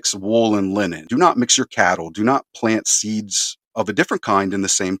not mix wool and linen. Do not mix your cattle. Do not plant seeds of a different kind in the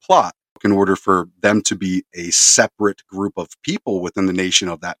same plot in order for them to be a separate group of people within the nation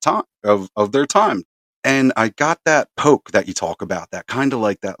of that time, of their time. And I got that poke that you talk about, that kind of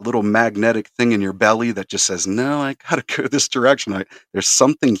like that little magnetic thing in your belly that just says, no, I got to go this direction. There's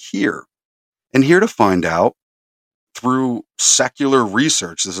something here. And here to find out through secular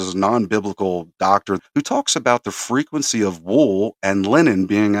research, this is a non-biblical doctor who talks about the frequency of wool and linen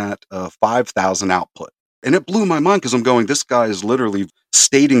being at 5,000 output. And it blew my mind because I'm going, this guy is literally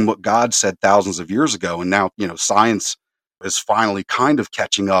stating what God said thousands of years ago. And now, science is finally kind of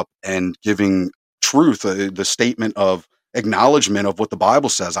catching up and giving truth, the statement of acknowledgement of what the Bible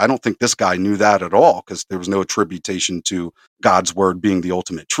says. I don't think this guy knew that at all because there was no attribution to God's word being the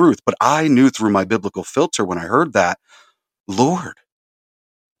ultimate truth. But I knew through my biblical filter when I heard that, Lord,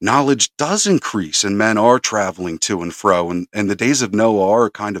 knowledge does increase and men are traveling to and fro. And the days of Noah are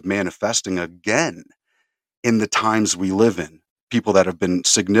kind of manifesting again in the times we live in. People that have been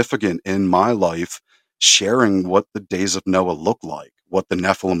significant in my life sharing what the days of Noah look like, what the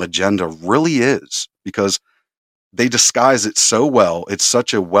Nephilim agenda really is, because they disguise it so well. It's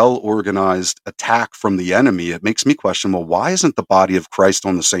such a well-organized attack from the enemy. It makes me question, well, why isn't the body of Christ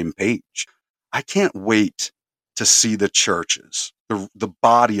on the same page? I can't wait to see the churches, the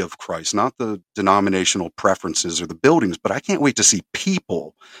body of Christ, not the denominational preferences or the buildings, but I can't wait to see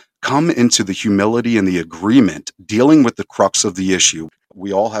people come into the humility and the agreement, dealing with the crux of the issue.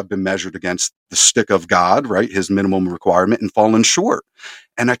 We all have been measured against the stick of God, right? His minimum requirement and fallen short.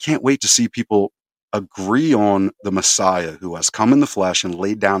 And I can't wait to see people agree on the Messiah who has come in the flesh and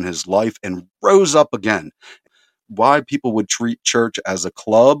laid down his life and rose up again. Why people would treat church as a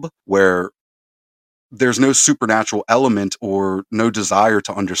club where there's no supernatural element or no desire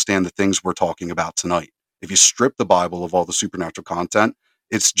to understand the things we're talking about tonight. If you strip the Bible of all the supernatural content,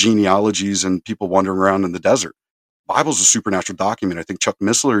 it's genealogies and people wandering around in the desert. Bible's a supernatural document. I think Chuck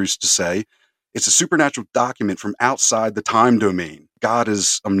Missler used to say it's a supernatural document from outside the time domain. God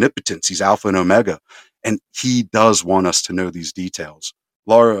is omnipotence. He's Alpha and Omega. And he does want us to know these details.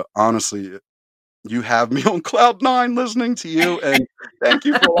 Laura, honestly, you have me on cloud nine listening to you. And thank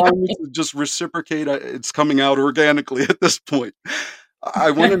you for allowing me to just reciprocate. It's coming out organically at this point.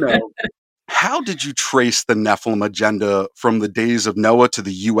 I want to know, how did you trace the Nephilim agenda from the days of Noah to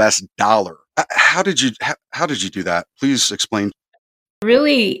the US dollar? How did you do that? Please explain.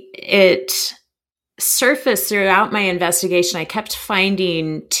 Really, it surfaced throughout my investigation. I kept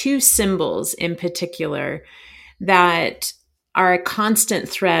finding two symbols in particular that are a constant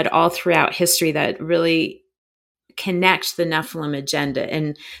thread all throughout history that really connect the Nephilim agenda.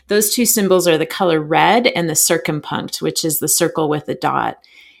 And those two symbols are the color red and the circumpunct, which is the circle with a dot.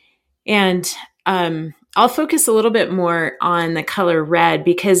 And I'll focus a little bit more on the color red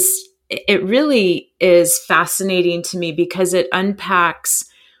because it really is fascinating to me because it unpacks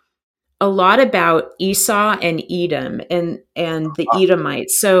a lot about Esau and Edom and the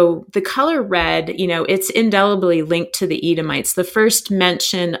Edomites. So the color red, it's indelibly linked to the Edomites. The first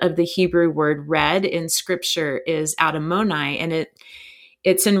mention of the Hebrew word red in scripture is Adamoni, and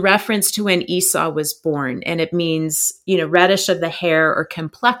it's in reference to when Esau was born, and it means, reddish of the hair or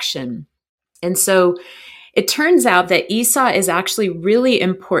complexion. And so it turns out that Esau is actually really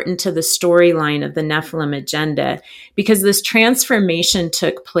important to the storyline of the Nephilim agenda because this transformation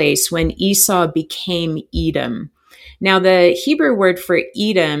took place when Esau became Edom. Now, the Hebrew word for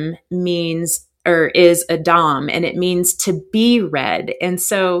Edom is Adam, and it means to be red. And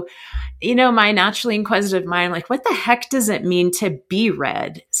so, my naturally inquisitive mind, like, what the heck does it mean to be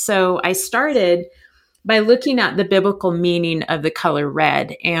red? So I started by looking at the biblical meaning of the color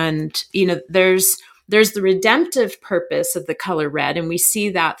red. And, there's the redemptive purpose of the color red, and we see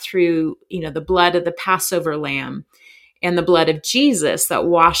that through, the blood of the Passover lamb and the blood of Jesus that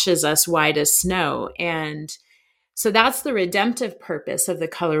washes us white as snow. And so that's the redemptive purpose of the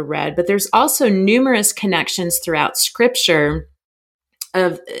color red. But there's also numerous connections throughout scripture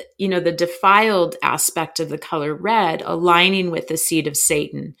of, the defiled aspect of the color red aligning with the seed of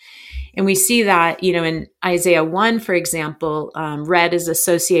Satan. And we see that, in Isaiah 1, for example, red is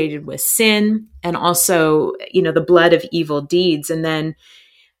associated with sin and also, the blood of evil deeds. And then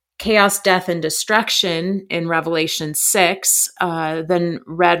chaos, death, and destruction in Revelation 6, then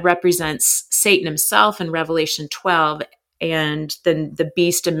red represents Satan himself in Revelation 12, and then the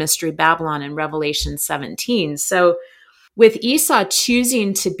beast of Mystery Babylon in Revelation 17. So with Esau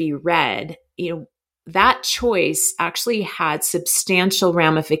choosing to be red, that choice actually had substantial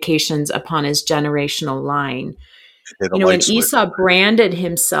ramifications upon his generational line. When Esau branded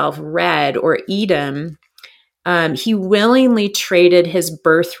himself red or Edom, he willingly traded his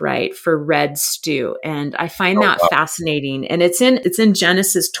birthright for red stew. And I find that fascinating. And it's in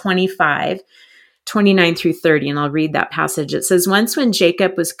Genesis 25, 29 through 30. And I'll read that passage. It says, once when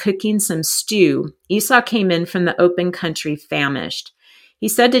Jacob was cooking some stew, Esau came in from the open country famished. He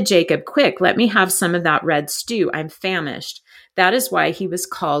said to Jacob, quick, let me have some of that red stew. I'm famished. That is why he was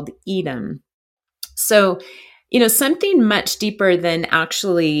called Edom. So, something much deeper than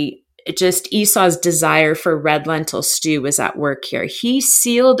actually just Esau's desire for red lentil stew was at work here. He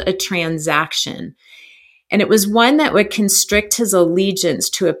sealed a transaction, and it was one that would constrict his allegiance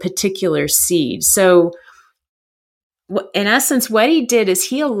to a particular seed. So, in essence, what he did is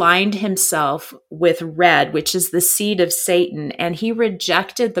he aligned himself with red, which is the seed of Satan, and he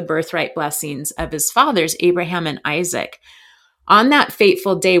rejected the birthright blessings of his fathers, Abraham and Isaac. On that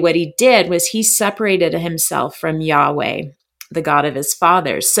fateful day, what he did was he separated himself from Yahweh, the God of his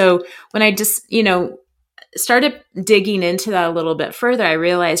fathers. So when I just, started digging into that a little bit further, I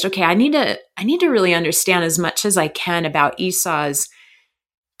realized, okay, I need to really understand as much as I can about Esau's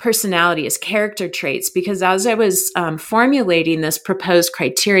personality, his character traits, because as I was formulating this proposed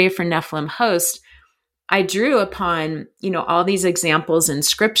criteria for Nephilim host, I drew upon, all these examples in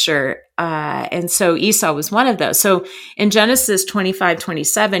scripture. And so Esau was one of those. So in Genesis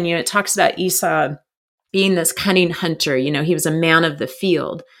 25:27, it talks about Esau being this cunning hunter. He was a man of the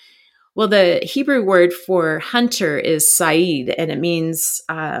field. Well, the Hebrew word for hunter is said, and it means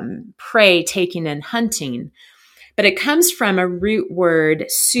prey, taking, and hunting. But it comes from a root word,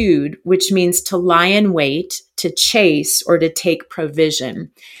 sud, which means to lie in wait, to chase, or to take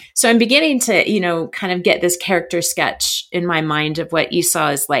provision. So I'm beginning to, kind of get this character sketch in my mind of what Esau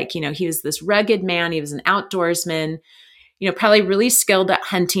is like. He was this rugged man. He was an outdoorsman, probably really skilled at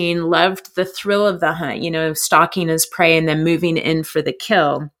hunting, loved the thrill of the hunt, stalking his prey and then moving in for the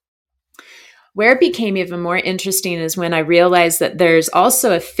kill. Where it became even more interesting is when I realized that there's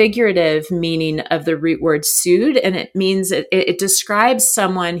also a figurative meaning of the root word sud, and it means it describes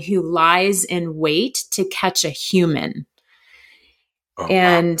someone who lies in wait to catch a human. Oh,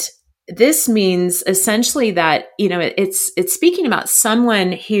 and wow. This means essentially that, it's speaking about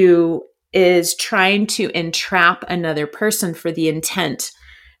someone who is trying to entrap another person for the intent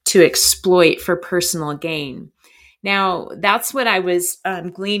to exploit for personal gain. Now, that's what I was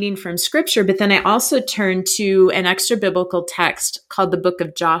gleaning from scripture, but then I also turned to an extra biblical text called the Book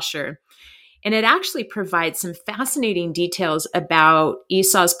of Joshua. And it actually provides some fascinating details about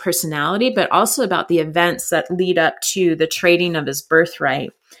Esau's personality, but also about the events that lead up to the trading of his birthright.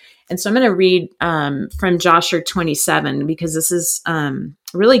 And so I'm going to read from Joshua 27, because this is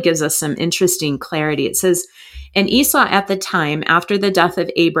really gives us some interesting clarity. It says, "And Esau at the time, after the death of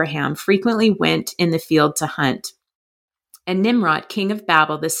Abraham, frequently went in the field to hunt. And Nimrod, king of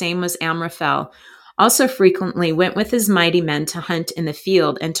Babel, the same was Amraphel, also frequently went with his mighty men to hunt in the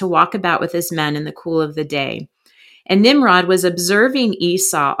field and to walk about with his men in the cool of the day. And Nimrod was observing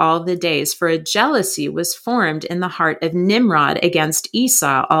Esau all the days, for a jealousy was formed in the heart of Nimrod against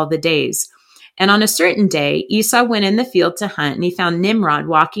Esau all the days. And on a certain day, Esau went in the field to hunt, and he found Nimrod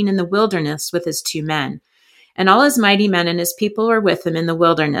walking in the wilderness with his 2 men. And all his mighty men and his people were with him in the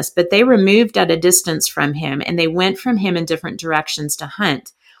wilderness, but they removed at a distance from him, and they went from him in different directions to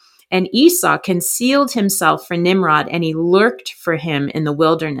hunt. And Esau concealed himself for Nimrod, and he lurked for him in the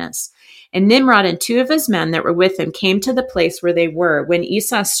wilderness. And Nimrod and 2 of his men that were with him came to the place where they were, when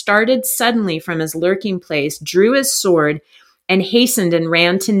Esau started suddenly from his lurking place, drew his sword, and hastened and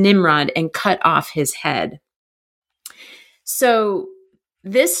ran to Nimrod and cut off his head." So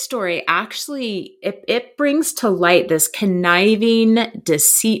this story actually, it brings to light this conniving,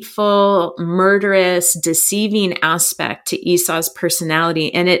 deceitful, murderous, deceiving aspect to Esau's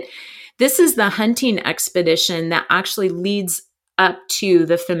personality. And this is the hunting expedition that actually leads up to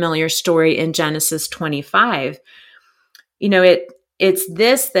the familiar story in Genesis 25. It's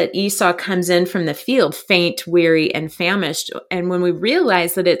this that Esau comes in from the field, faint, weary, and famished. And when we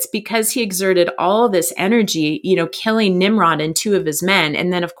realize that it's because he exerted all this energy, killing Nimrod and 2 of his men.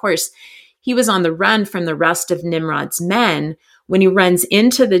 And then, of course, he was on the run from the rest of Nimrod's men when he runs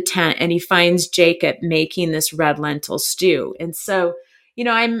into the tent and he finds Jacob making this red lentil stew. And so,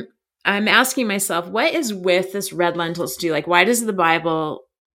 I'm asking myself, what is with this red lentil stew? Like, why does the Bible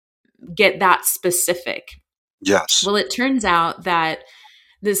get that specific? Yes. Well, it turns out that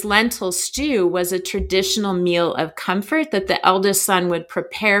this lentil stew was a traditional meal of comfort that the eldest son would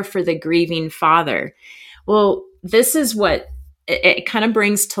prepare for the grieving father. Well, this is what it kind of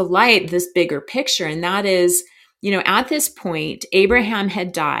brings to light, this bigger picture. And that is, at this point, Abraham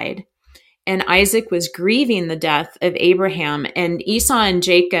had died, and Isaac was grieving the death of Abraham, and Esau and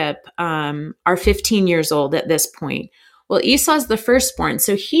Jacob are 15 years old at this point. Well, Esau's the firstborn,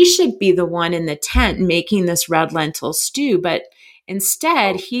 so he should be the one in the tent making this red lentil stew, but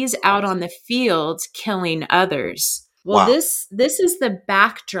instead he's out on the field killing others. Well, Wow. this is the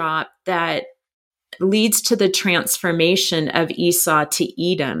backdrop that leads to the transformation of Esau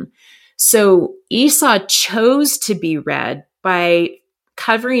to Edom. So Esau chose to be red by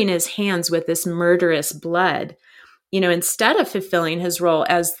covering his hands with this murderous blood, instead of fulfilling his role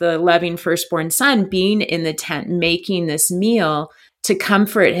as the loving firstborn son, being in the tent, making this meal to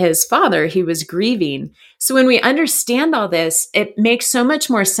comfort his father. He was grieving. So when we understand all this, it makes so much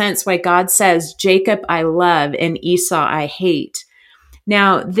more sense why God says, "Jacob I love and Esau I hate."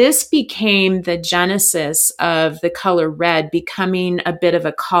 Now, this became the genesis of the color red becoming a bit of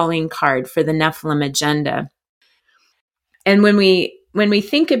a calling card for the Nephilim agenda. And when we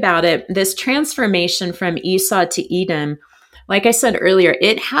think about it, this transformation from Esau to Edom, like I said earlier,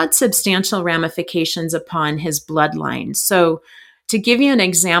 it had substantial ramifications upon his bloodline. So to give you an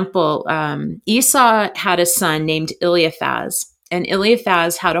example, Esau had a son named Eliphaz, and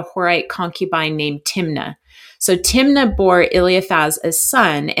Eliphaz had a Horite concubine named Timnah. So Timnah bore Eliphaz a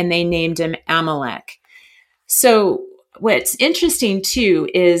son, and they named him Amalek. So what's interesting, too,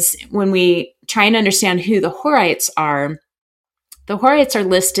 is when we try and understand who the Horites are, the Horites are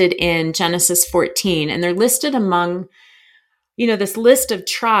listed in Genesis 14, and they're listed among, this list of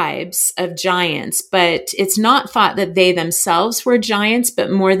tribes of giants, but it's not thought that they themselves were giants,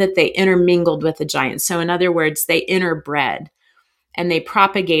 but more that they intermingled with the giants. So in other words, they interbred and they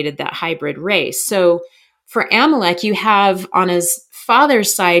propagated that hybrid race. So for Amalek, you have on his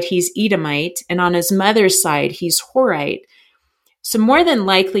father's side, he's Edomite, and on his mother's side, he's Horite. So more than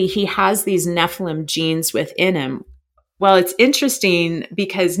likely, he has these Nephilim genes within him. Well, it's interesting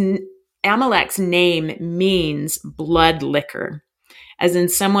because Amalek's name means blood licker, as in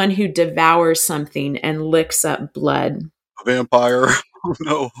someone who devours something and licks up blood. A vampire. Oh,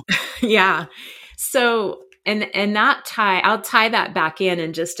 no. Yeah. So, and I'll tie that back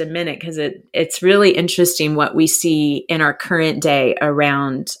in just a minute, because it's really interesting what we see in our current day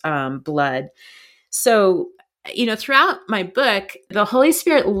around blood. So, throughout my book, the Holy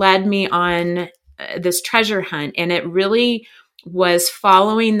Spirit led me on this treasure hunt, and it really was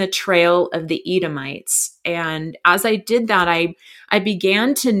following the trail of the Edomites. And as I did that, I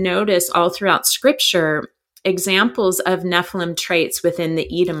began to notice all throughout Scripture examples of Nephilim traits within the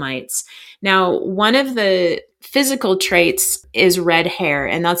Edomites. Now, one of the physical traits is red hair,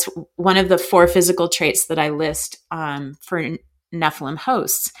 and that's one of the 4 physical traits that I list for Nephilim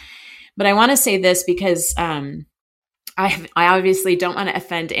hosts. But I want to say this because I obviously don't want to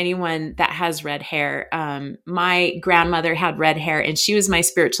offend anyone that has red hair. My grandmother had red hair and she was my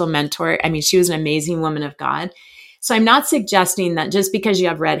spiritual mentor. I mean, she was an amazing woman of God. So I'm not suggesting that just because you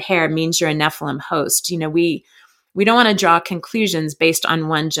have red hair means you're a Nephilim host. We don't want to draw conclusions based on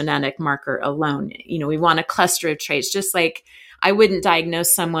one genetic marker alone. We want a cluster of traits, just like I wouldn't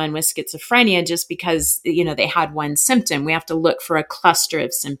diagnose someone with schizophrenia just because, they had one symptom. We have to look for a cluster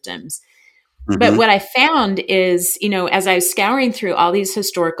of symptoms. But what I found is, as I was scouring through all these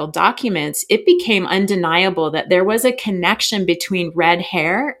historical documents, it became undeniable that there was a connection between red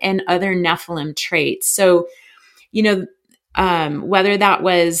hair and other Nephilim traits. So, whether that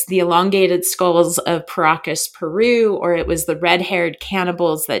was the elongated skulls of Paracas, Peru, or it was the red-haired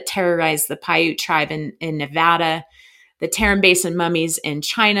cannibals that terrorized the Paiute tribe in Nevada, the Tarim Basin mummies in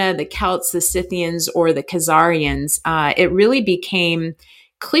China, the Celts, the Scythians, or the Khazarians, it really became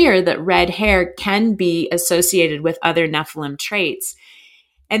clear that red hair can be associated with other Nephilim traits.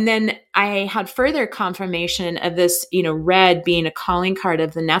 And then I had further confirmation of this, red being a calling card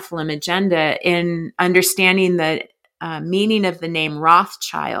of the Nephilim agenda in understanding the meaning of the name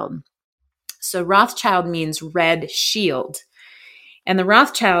Rothschild. So Rothschild means red shield. And the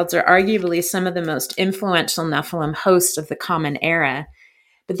Rothschilds are arguably some of the most influential Nephilim hosts of the Common Era.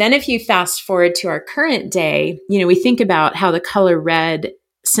 But then if you fast forward to our current day, we think about how the color red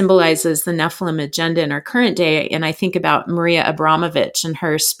symbolizes the Nephilim agenda in our current day. And I think about Maria Abramovich and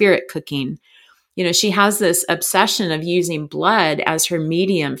her spirit cooking. She has this obsession of using blood as her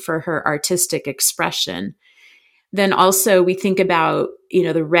medium for her artistic expression. Then also we think about,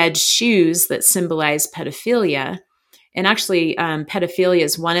 the red shoes that symbolize pedophilia. And actually, pedophilia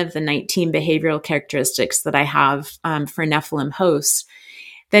is one of the 19 behavioral characteristics that I have for Nephilim hosts.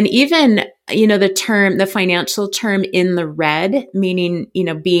 Then even, the financial term in the red, meaning,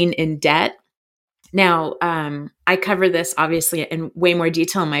 being in debt. Now, I cover this obviously in way more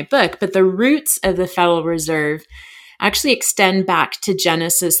detail in my book, but the roots of the Federal Reserve actually extend back to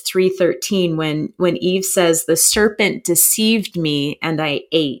Genesis 3:13 when Eve says, "The serpent deceived me and I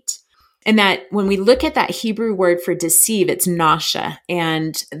ate." And that when we look at that Hebrew word for deceive, it's nasha.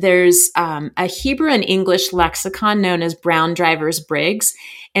 And there's a Hebrew and English lexicon known as Brown Drivers Briggs,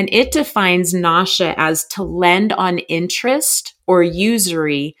 and it defines nasha as to lend on interest or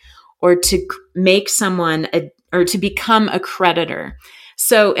usury or to make someone or to become a creditor.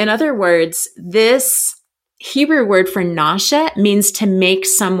 So in other words, this Hebrew word for nasha means to make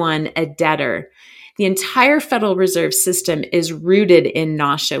someone a debtor. The entire Federal Reserve System is rooted in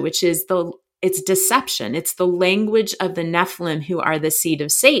nasha, which is it's deception. It's the language of the Nephilim, who are the seed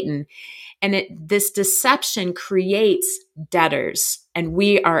of Satan. And this deception creates debtors, and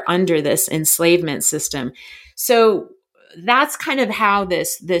we are under this enslavement system. So that's kind of how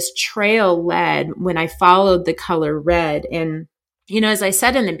this trail led when I followed the color red. And as I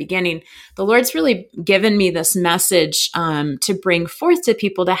said in the beginning, the Lord's really given me this message to bring forth to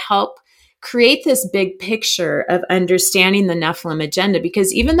people to help create this big picture of understanding the Nephilim agenda.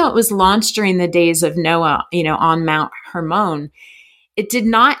 Because even though it was launched during the days of Noah, on Mount Hermon, it did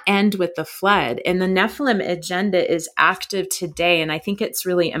not end with the flood. And the Nephilim agenda is active today. And I think it's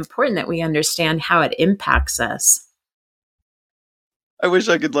really important that we understand how it impacts us. I wish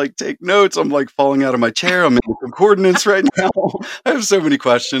I could take notes. I'm falling out of my chair. I'm in the concordance right now. I have so many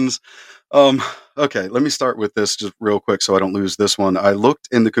questions. Okay, let me start with this just real quick so I don't lose this one. I looked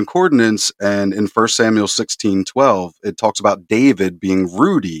in the concordance, and in 1 Samuel 16:12, it talks about David being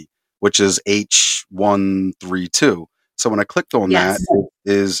Rudy, which is H132. So when I clicked on that,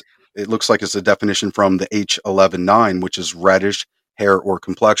 it looks like it's a definition from the H11:9, which is reddish hair or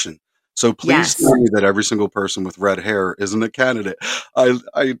complexion. So please tell me that every single person with red hair isn't a candidate.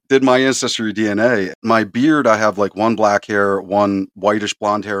 I did my ancestry DNA. My beard, I have one black hair, one whitish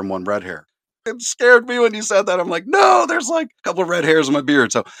blonde hair, and one red hair. It scared me when you said that. I'm like, no, there's a couple of red hairs in my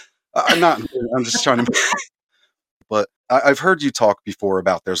beard. So I'm just trying to. But I've heard you talk before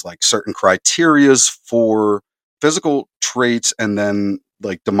about there's certain criterias for physical traits and then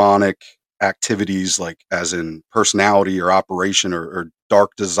demonic activities, as in personality or operation or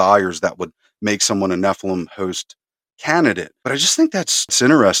dark desires that would make someone a Nephilim host candidate. But I just think that's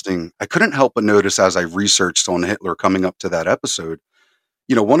interesting. I couldn't help but notice as I researched on Hitler coming up to that episode,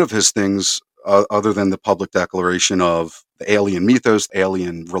 one of his things, other than the public declaration of the alien mythos,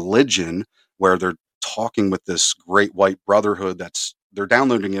 alien religion, where they're talking with this great white brotherhood they're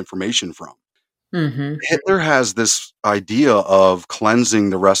downloading information from. Mm-hmm. Hitler has this idea of cleansing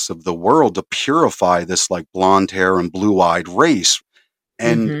the rest of the world to purify this blonde hair and blue-eyed race.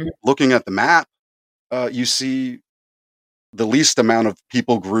 And looking at the map, you see the least amount of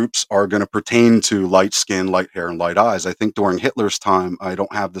people groups are going to pertain to light skin, light hair, and light eyes. I think during Hitler's time, I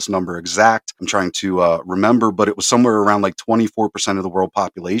don't have this number exact. I'm trying to remember, but it was somewhere around like 24% of the world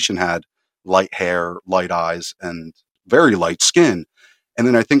population had light hair, light eyes, and very light skin. And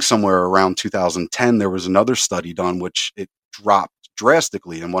then I think somewhere around 2010, there was another study done, which it dropped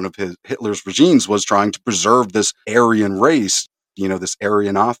drastically. And one of Hitler's regimes was trying to preserve this Aryan race, this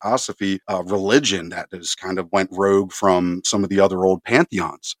Aryanosophy religion that has kind of went rogue from some of the other old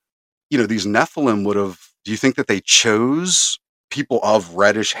pantheons. These Nephilim do you think that they chose people of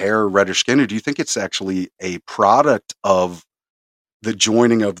reddish hair, reddish skin, or do you think it's actually a product of the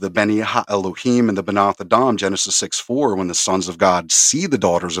joining of the Beni Elohim and the B'nath Adam, Genesis 6:4, when the sons of God see the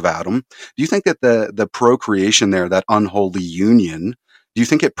daughters of Adam? Do you think that the procreation there, that unholy union, do you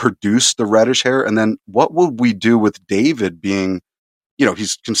think it produced the reddish hair? And then what would we do with David being,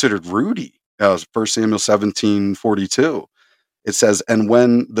 he's considered ruddy? 1 Samuel 17:42. It says, "And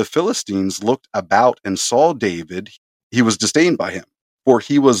when the Philistines looked about and saw David, he was disdained by him, for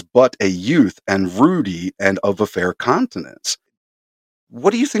he was but a youth and ruddy and of a fair countenance."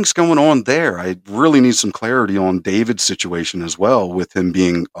 What do you think's going on there? I really need some clarity on David's situation as well, with him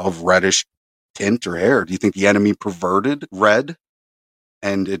being of reddish tint or hair. Do you think the enemy perverted red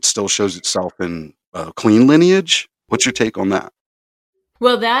and it still shows itself in clean lineage? What's your take on that?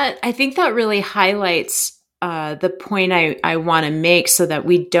 Well, I think that really highlights the point I want to make, so that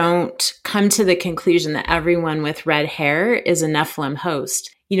we don't come to the conclusion that everyone with red hair is a Nephilim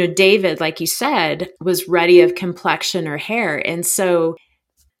host. David, like you said, was ruddy of complexion or hair. And so,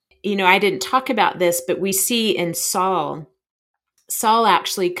 I didn't talk about this, but we see in Saul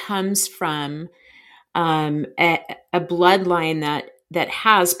actually comes from a bloodline that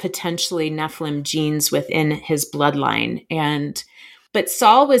has potentially Nephilim genes within his bloodline. But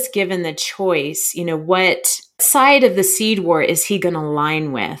Saul was given the choice, what side of the seed war is he going to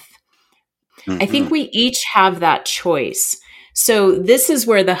align with? Mm-hmm. I think we each have that choice. So this is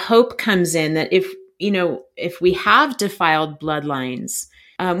where the hope comes in, that if we have defiled bloodlines,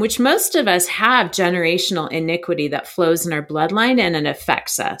 which most of us have generational iniquity that flows in our bloodline and it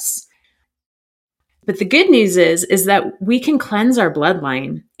affects us. But the good news is that we can cleanse our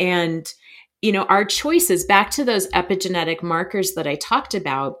bloodline, and, our choices, back to those epigenetic markers that I talked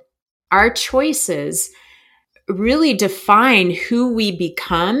about, our choices really define who we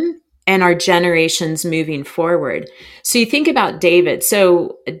become and our generations moving forward. So you think about David.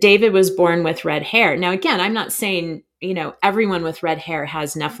 So David was born with red hair. Now, again, I'm not saying, everyone with red hair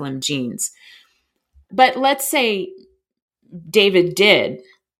has Nephilim genes. But let's say David did.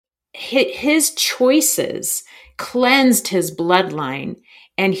 His choices cleansed his bloodline,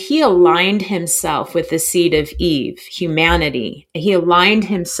 and he aligned himself with the seed of Eve, humanity. He aligned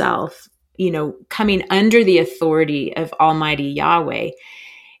himself, coming under the authority of Almighty Yahweh.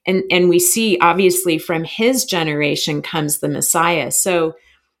 And we see, obviously, from his generation comes the Messiah. So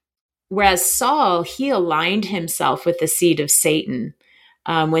whereas Saul, he aligned himself with the seed of Satan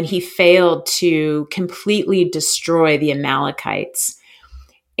when he failed to completely destroy the Amalekites.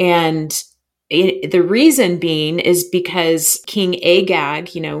 And the reason being is because King Agag,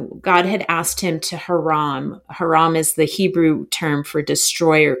 God had asked him to haram. Haram is the Hebrew term for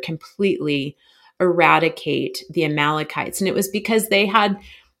destroy or completely eradicate the Amalekites. And it was because they had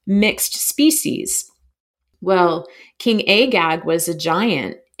mixed species. Well, King Agag was a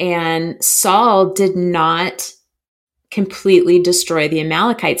giant, and Saul did not completely destroy the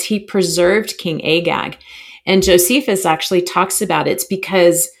Amalekites. He preserved King Agag. And Josephus actually talks about it's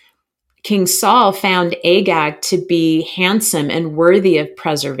because King Saul found Agag to be handsome and worthy of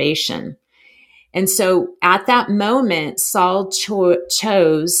preservation. And so at that moment, Saul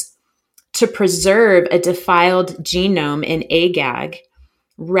chose to preserve a defiled genome in Agag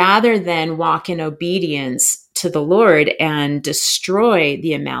rather than walk in obedience to the Lord and destroy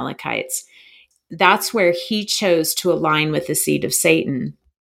the Amalekites. That's where he chose to align with the seed of Satan.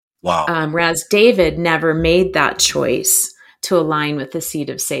 Wow. Whereas David never made that choice to align with the seed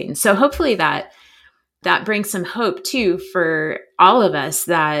of Satan. So hopefully that brings some hope too for all of us,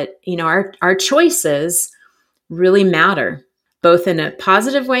 that, our choices really matter, both in a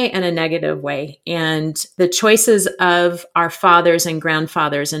positive way and a negative way. And the choices of our fathers and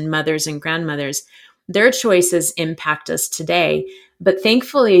grandfathers and mothers and grandmothers, their choices impact us today. But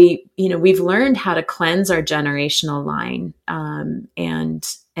thankfully, we've learned how to cleanse our generational line and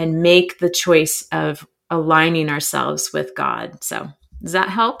make the choice of aligning ourselves with God. So does that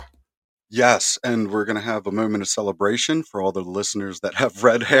help? Yes, and we're going to have a moment of celebration for all the listeners that have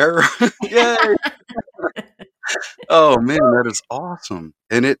red hair. Yay! Oh man, that is awesome.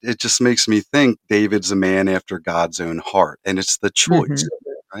 And it just makes me think David's a man after God's own heart. And it's the choice,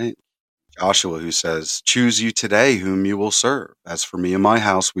 Hmm. right? Joshua who says, choose you today whom you will serve. As for me and my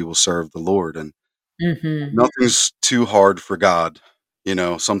house, we will serve the Lord. And Hmm. nothing's too hard for God. You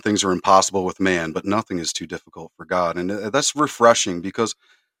know, some things are impossible with man, but nothing is too difficult for God. And that's refreshing because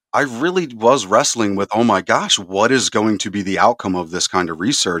I really was wrestling with, oh my gosh, what is going to be the outcome of this kind of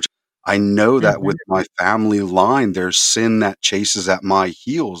research? I know that Hmm. with my family line, there's sin that chases at my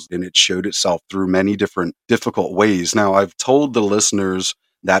heels, and it showed itself through many different difficult ways. Now, I've told the listeners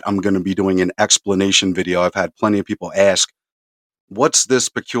that I'm going to be doing an explanation video. I've had plenty of people ask, what's this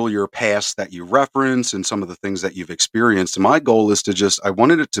peculiar past that you reference and some of the things that you've experienced? And my goal is to I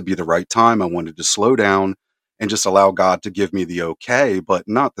wanted it to be the right time. I wanted to slow down and just allow God to give me the okay, but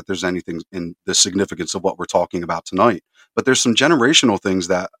not that there's anything in the significance of what we're talking about tonight. But there's some generational things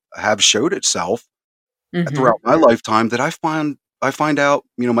that have showed itself Hmm. throughout my lifetime that I find out,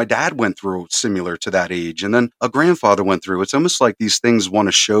 my dad went through similar to that age, and then a grandfather went through. It's almost like these things want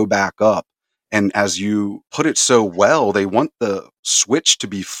to show back up. And as you put it so well, they want the switch to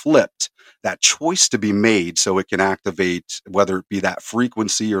be flipped, that choice to be made so it can activate, whether it be that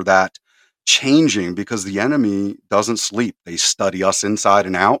frequency or that changing, because the enemy doesn't sleep. They study us inside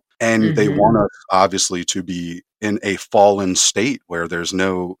and out, and they Hmm. want us obviously to be in a fallen state where there's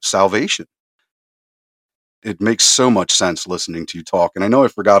no salvation. It makes so much sense listening to you talk. And I know I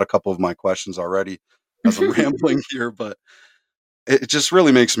forgot a couple of my questions already as I'm rambling here, but it just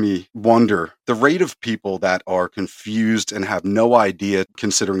really makes me wonder the rate of people that are confused and have no idea,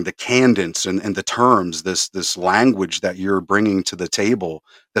 considering the cadence and the terms, this language that you're bringing to the table,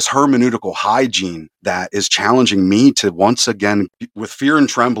 this hermeneutical hygiene that is challenging me to once again, with fear and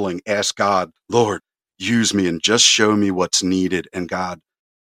trembling, ask God, Lord, use me and just show me what's needed. And God,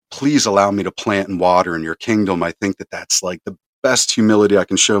 please allow me to plant and water in your kingdom. I think that that's like the best humility I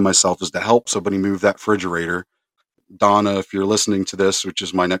can show myself, is to help somebody move that refrigerator. Donna, if you're listening to this, which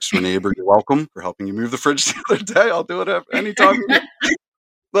is my next door neighbor, you're welcome for helping you move the fridge the other day. I'll do it anytime you need.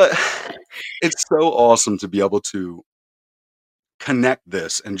 But it's so awesome to be able to connect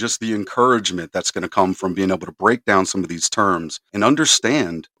this, and just the encouragement that's going to come from being able to break down some of these terms and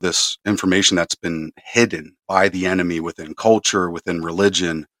understand this information that's been hidden by the enemy within culture, within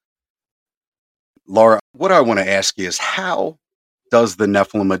religion. Laura, what I want to ask you is, how does the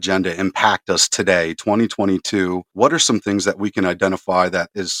Nephilim agenda impact us today, 2022? What are some things that we can identify that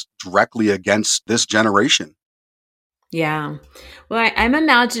is directly against this generation? Yeah. Well, I'm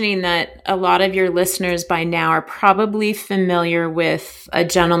imagining that a lot of your listeners by now are probably familiar with a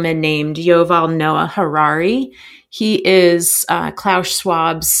gentleman named Yuval Noah Harari. He is Klaus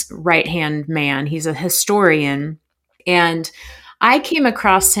Schwab's right hand man. He's a historian. And I came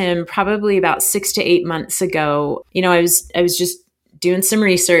across him probably about 6 to 8 months ago. I was just doing some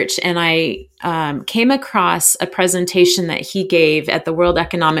research, and I came across a presentation that he gave at the World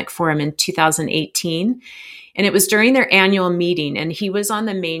Economic Forum in 2018, and it was during their annual meeting, and he was on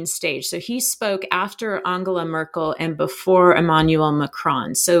the main stage. So he spoke after Angela Merkel and before Emmanuel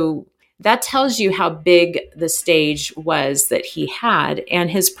Macron. So that tells you how big the stage was that he had. And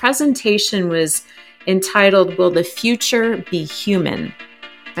his presentation was entitled, Will the Future Be Human?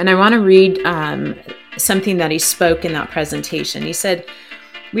 And I want to read something that he spoke in that presentation. He said,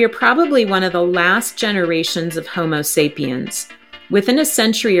 we are probably one of the last generations of Homo sapiens. Within a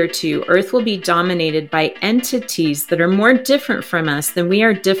century or two, Earth will be dominated by entities that are more different from us than we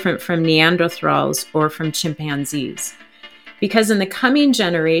are different from Neanderthals or from chimpanzees. Because in the coming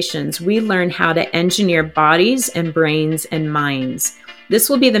generations, we learn how to engineer bodies and brains and minds. This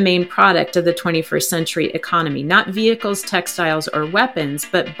will be the main product of the 21st century economy, not vehicles, textiles, or weapons,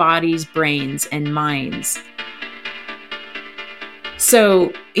 but bodies, brains, and minds.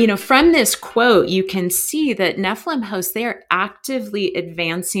 So, from this quote, you can see that Nephilim hosts, they are actively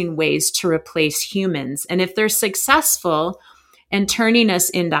advancing ways to replace humans. And if they're successful in turning us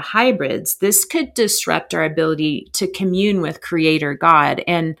into hybrids, this could disrupt our ability to commune with Creator God.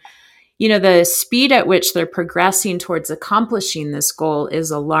 And, the speed at which they're progressing towards accomplishing this goal is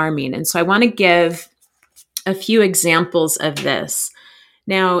alarming. And so I want to give a few examples of this.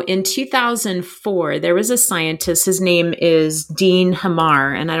 Now, in 2004, there was a scientist, his name is Dean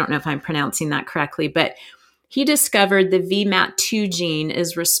Hamar, and I don't know if I'm pronouncing that correctly, but he discovered the VMAT2 gene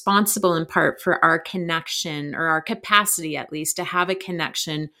is responsible in part for our connection, or our capacity at least, to have a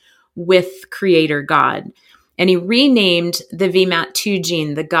connection with Creator God. And he renamed the VMAT2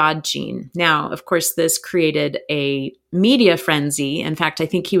 gene the God gene. Now, of course, this created a media frenzy. In fact, I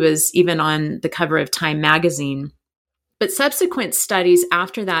think he was even on the cover of Time magazine. But subsequent studies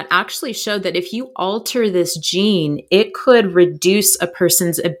after that actually showed that if you alter this gene, it could reduce a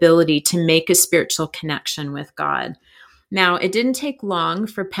person's ability to make a spiritual connection with God. Now, it didn't take long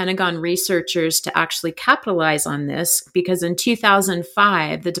for Pentagon researchers to actually capitalize on this, because in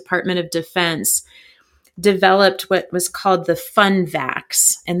 2005, the Department of Defense developed what was called the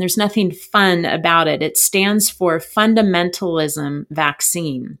FUNVAX. And there's nothing fun about it. It stands for Fundamentalism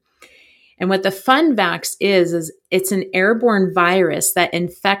Vaccine. And what the FUNVAX is it's an airborne virus that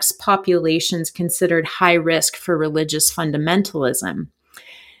infects populations considered high risk for religious fundamentalism.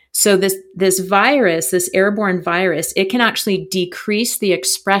 So this virus, this airborne virus, it can actually decrease the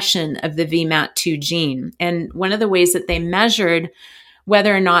expression of the VMAT2 gene. And one of the ways that they measured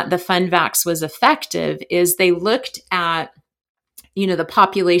whether or not the FUNVAX was effective is they looked at, the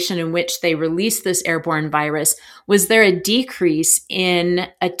population in which they released this airborne virus. Was there a decrease in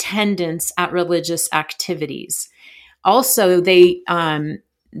attendance at religious activities? Also, they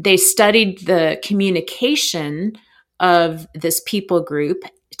studied the communication of this people group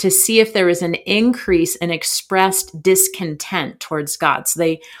to see if there was an increase in expressed discontent towards God. So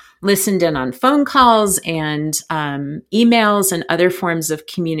they listened in on phone calls and emails and other forms of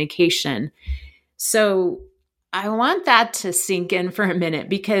communication. So I want that to sink in for a minute,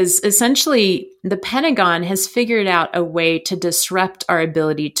 because essentially the Pentagon has figured out a way to disrupt our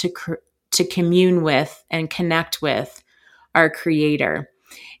ability to commune with and connect with our Creator.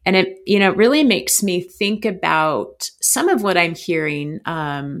 And it, really makes me think about some of what I'm hearing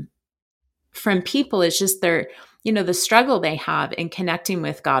from people is just their, the struggle they have in connecting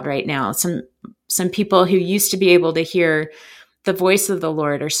with God right now. Some people who used to be able to hear the voice of the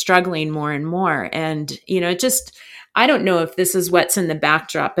Lord are struggling more and more. And, I don't know if this is what's in the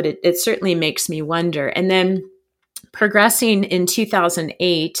backdrop, but it certainly makes me wonder. And then progressing in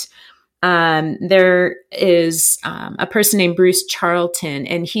 2008, there is a person named Bruce Charlton,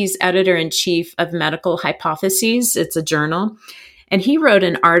 and he's editor-in-chief of Medical Hypotheses. It's a journal. And he wrote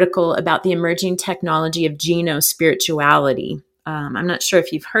an article about the emerging technology of genospirituality. I'm not sure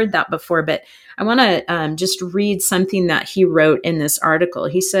if you've heard that before, but I want to just read something that he wrote in this article.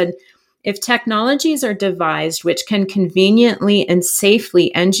 He said, if technologies are devised which can conveniently and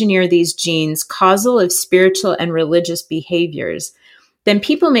safely engineer these genes causal of spiritual and religious behaviors, then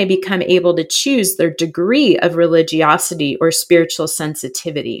people may become able to choose their degree of religiosity or spiritual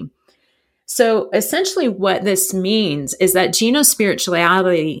sensitivity. So essentially what this means is that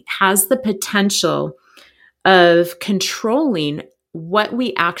genospirituality has the potential of controlling what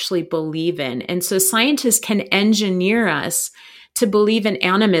we actually believe in. And so scientists can engineer us to believe in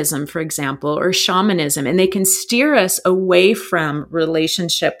animism, for example, or shamanism, and they can steer us away from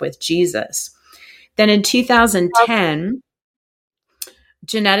relationship with Jesus. Then in 2010,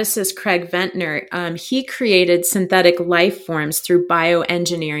 geneticist Craig Ventner, he created synthetic life forms through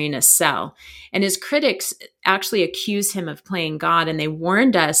bioengineering a cell. And his critics actually accuse him of playing God, and they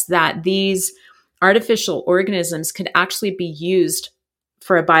warned us that these artificial organisms could actually be used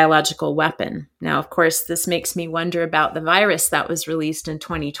for a biological weapon. Now, of course, this makes me wonder about the virus that was released in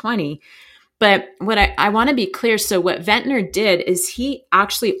 2020. But what I want to be clear, so what Ventner did is he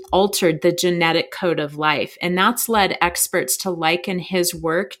actually altered the genetic code of life. And that's led experts to liken his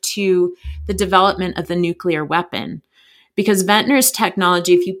work to the development of the nuclear weapon. Because Ventner's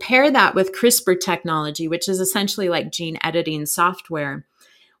technology, if you pair that with CRISPR technology, which is essentially like gene editing software,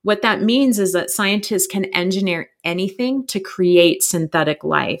 what that means is that scientists can engineer anything to create synthetic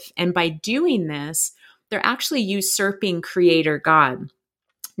life. And by doing this, they're actually usurping Creator God.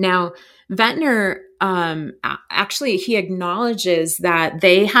 Now, Ventner, actually, he acknowledges that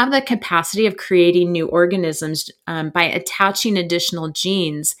they have the capacity of creating new organisms by attaching additional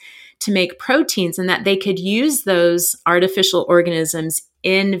genes to make proteins, and that they could use those artificial organisms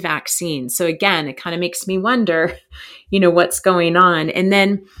in vaccines. So again, it kind of makes me wonder, what's going on. And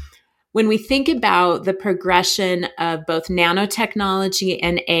then when we think about the progression of both nanotechnology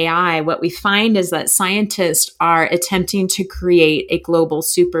and AI, what we find is that scientists are attempting to create a global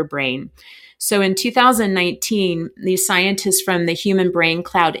superbrain. So in 2019, these scientists from the Human Brain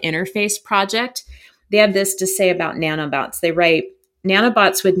Cloud Interface Project, they have this to say about nanobots. They write,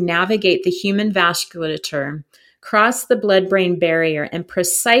 nanobots would navigate the human vasculature, cross the blood-brain barrier, and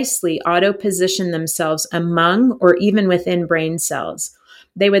precisely auto-position themselves among or even within brain cells.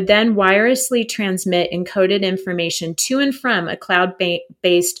 They would then wirelessly transmit encoded information to and from a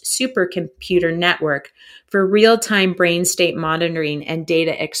cloud-based supercomputer network for real-time brain state monitoring and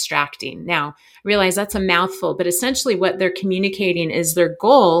data extracting. Now, I realize that's a mouthful, but essentially what they're communicating is their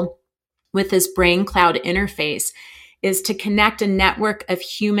goal with this brain cloud interface is to connect a network of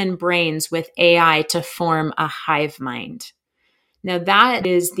human brains with AI to form a hive mind. Now, that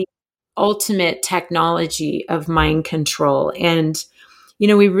is the ultimate technology of mind control. And,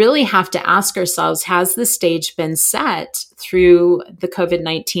 we really have to ask ourselves, has the stage been set through the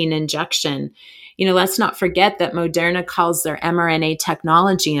COVID-19 injection? Let's not forget that Moderna calls their mRNA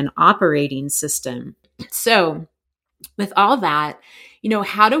technology an operating system. So, with all that,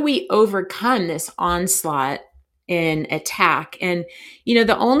 how do we overcome this onslaught in attack? And,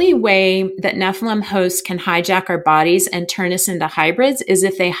 the only way that Nephilim hosts can hijack our bodies and turn us into hybrids is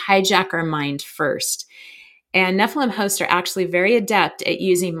if they hijack our mind first. And Nephilim hosts are actually very adept at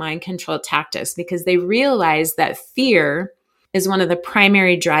using mind control tactics because they realize that fear is one of the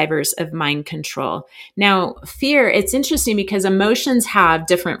primary drivers of mind control. Now, fear, it's interesting because emotions have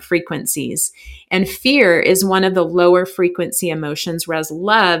different frequencies, and fear is one of the lower frequency emotions, whereas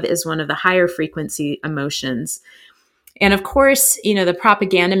love is one of the higher frequency emotions. And of course, the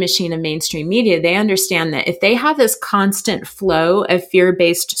propaganda machine of mainstream media, they understand that if they have this constant flow of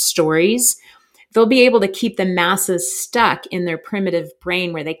fear-based stories, they'll be able to keep the masses stuck in their primitive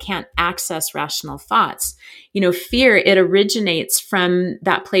brain where they can't access rational thoughts. Fear, it originates from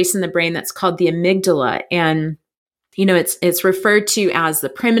that place in the brain that's called the amygdala. And, it's referred to as the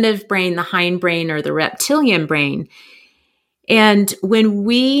primitive brain, the hindbrain, or the reptilian brain. And when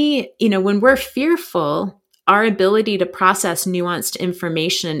we're fearful, our ability to process nuanced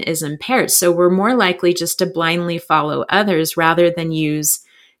information is impaired. So we're more likely just to blindly follow others rather than use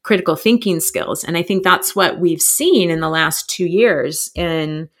critical thinking skills. And I think that's what we've seen in the last 2 years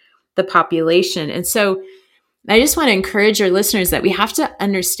in the population. And so I just want to encourage your listeners that we have to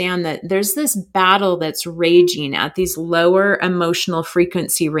understand that there's this battle that's raging at these lower emotional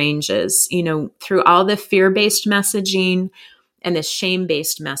frequency ranges, through all the fear-based messaging and the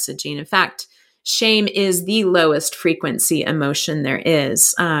shame-based messaging. In fact, shame is the lowest frequency emotion there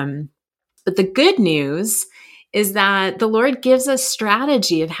is. But the good news is that the Lord gives us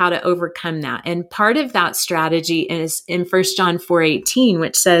strategy of how to overcome that. And part of that strategy is in 1 John 4:18,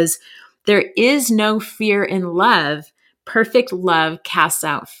 which says, there is no fear in love. Perfect love casts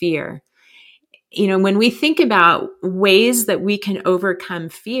out fear. When we think about ways that we can overcome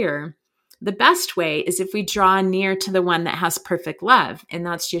fear, the best way is if we draw near to the one that has perfect love, and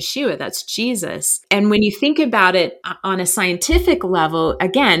that's Yeshua, that's Jesus. And when you think about it on a scientific level,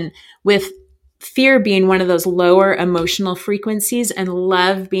 again, with fear being one of those lower emotional frequencies and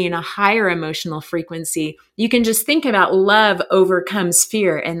love being a higher emotional frequency, you can just think about love overcomes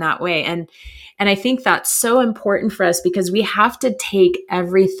fear in that way. And I think that's so important for us because we have to take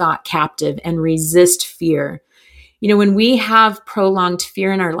every thought captive and resist fear. When we have prolonged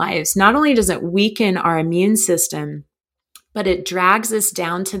fear in our lives, not only does it weaken our immune system, but it drags us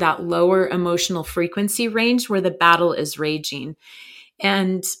down to that lower emotional frequency range where the battle is raging.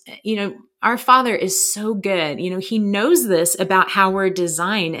 And, our Father is so good. He knows this about how we're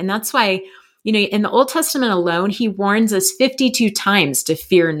designed. And that's why, in the Old Testament alone, he warns us 52 times to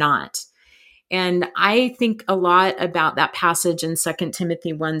fear not. And I think a lot about that passage in 2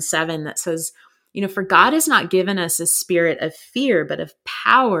 Timothy 1:7 that says, for God has not given us a spirit of fear, but of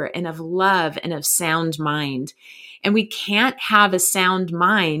power and of love and of sound mind. And we can't have a sound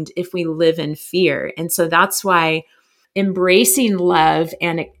mind if we live in fear. And so that's why embracing love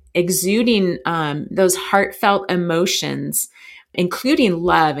and exuding those heartfelt emotions, including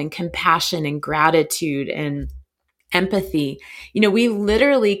love and compassion and gratitude and empathy, we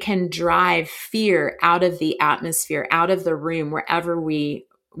literally can drive fear out of the atmosphere, out of the room, wherever we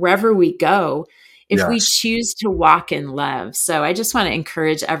go, if we choose to walk in love. So I just want to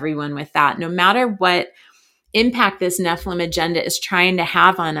encourage everyone with that. No matter what impact this Nephilim agenda is trying to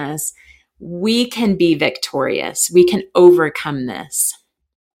have on us, we can be victorious. We can overcome this.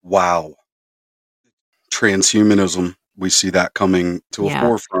 Wow. Transhumanism, we see that coming to a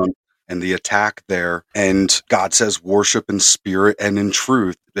forefront and the attack there. And God says worship in spirit and in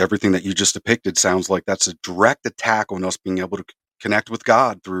truth. Everything that you just depicted sounds like that's a direct attack on us being able to connect with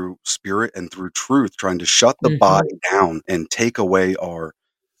God through spirit and through truth, trying to shut the body down and take away our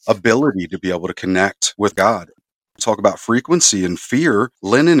ability to be able to connect with God. Talk about frequency and fear,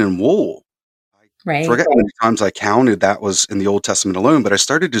 linen and wool. Right. I forget how many times I counted that was in the Old Testament alone, but I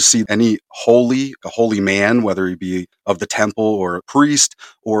started to see a holy man, whether he be of the temple or a priest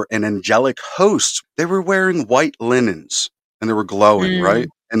or an angelic host, they were wearing white linens and they were glowing, right?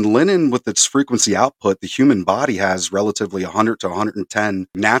 And linen, with its frequency output, the human body has relatively 100 to 110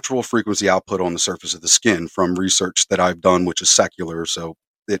 natural frequency output on the surface of the skin from research that I've done, which is secular, so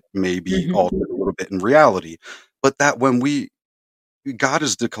it may be altered a little bit in reality. But that when we God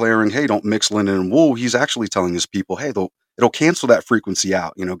is declaring, hey, don't mix linen and wool. He's actually telling his people, hey, it'll cancel that frequency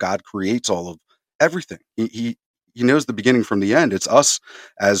out. God creates all of everything. He knows the beginning from the end. It's us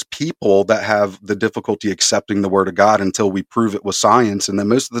as people that have the difficulty accepting the word of God until we prove it with science. And then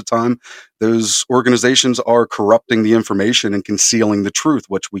most of the time, those organizations are corrupting the information and concealing the truth,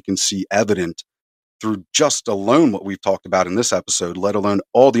 which we can see evident through just alone what we've talked about in this episode, let alone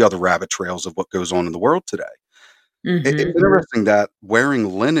all the other rabbit trails of what goes on in the world today. It's interesting that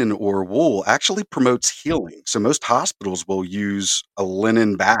wearing linen or wool actually promotes healing. So most hospitals will use a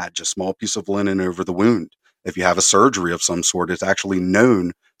linen badge, a small piece of linen over the wound. If you have a surgery of some sort, it's actually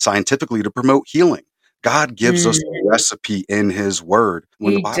known scientifically to promote healing. God gives us a recipe in his word.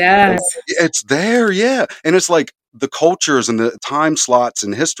 When the He Bible says, does. it's there, yeah. And it's like the cultures and the time slots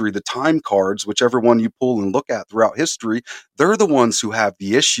in history, the time cards, whichever one you pull and look at throughout history, they're the ones who have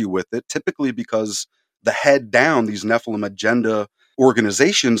the issue with it, typically because the head down, these Nephilim agenda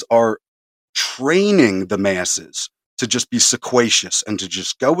organizations are training the masses to just be sequacious and to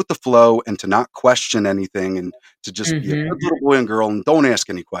just go with the flow and to not question anything and to just be a good little boy and girl and don't ask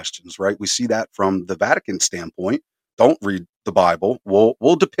any questions, right? We see that from the Vatican standpoint. Don't read the Bible.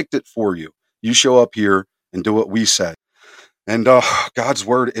 We'll depict it for you. You show up here and do what we say. And God's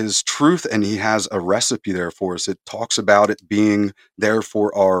word is truth, and he has a recipe there for us. It talks about it being there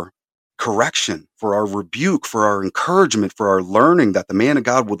for our correction, for our rebuke, for our encouragement, for our learning, that the man of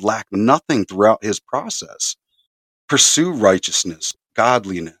God would lack nothing throughout his process. Pursue righteousness,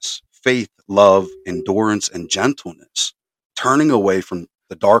 godliness, faith, love, endurance, and gentleness, turning away from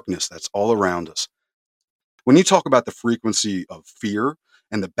the darkness that's all around us. When you talk about the frequency of fear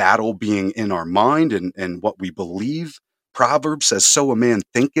and the battle being in our mind and what we believe, Proverbs says, so a man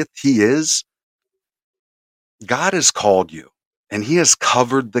thinketh he is. God has called you, and he has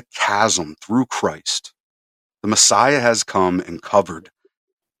covered the chasm through Christ. The Messiah has come and covered.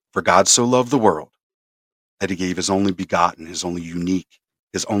 For God so loved the world that he gave his only begotten, his only unique,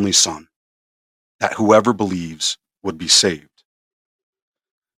 his only son, that whoever believes would be saved.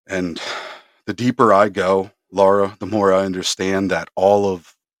 And the deeper I go, Laura, the more I understand that all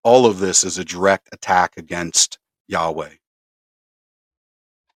of this is a direct attack against Yahweh.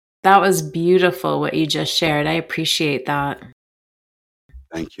 That was beautiful what you just shared. I appreciate that.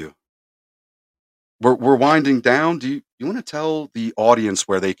 Thank you. We're winding down. Do you want to tell the audience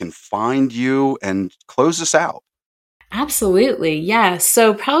where they can find you and close us out? Absolutely. Yeah.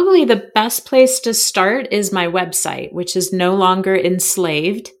 So probably the best place to start is my website, which is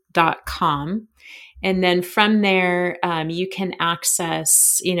nolongerenslaved.com. And then from there, you can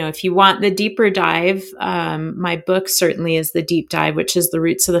access, if you want the deeper dive, my book certainly is the deep dive, which is The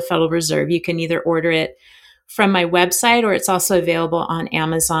Roots of the Federal Reserve. You can either order it from my website or it's also available on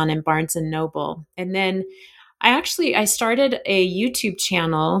Amazon and Barnes and Noble. And then I started a YouTube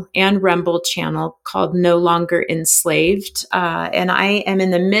channel and Rumble channel called No Longer Enslaved. And I am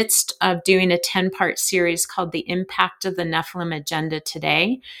in the midst of doing a 10-part series called The Impact of the Nephilim Agenda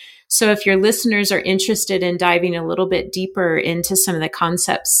Today. So if your listeners are interested in diving a little bit deeper into some of the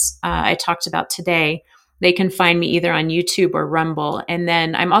concepts I talked about today, they can find me either on YouTube or Rumble. And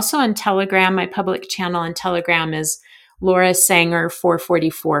then I'm also on Telegram. My public channel on Telegram is Laura Sanger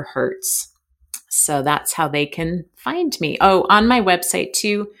 444 Hertz. So that's how they can find me. Oh, on my website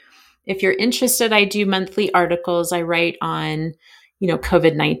too, if you're interested, I do monthly articles. I write on,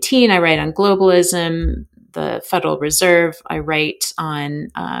 COVID-19. I write on globalism, the Federal Reserve. I write on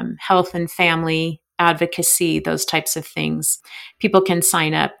health and family advocacy, those types of things. People can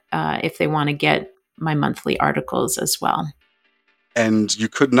sign up if they want to get my monthly articles as well. And you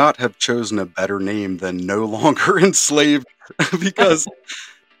could not have chosen a better name than No Longer Enslaved, because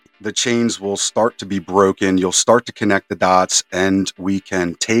the chains will start to be broken. You'll start to connect the dots, and we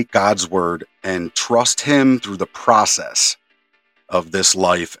can take God's word and trust him through the process of this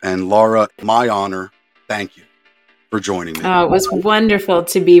life. And Laura, my honor, thank you for joining me. Oh, it was wonderful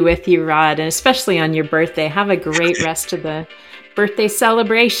to be with you, Rod, and especially on your birthday. Have a great rest of the birthday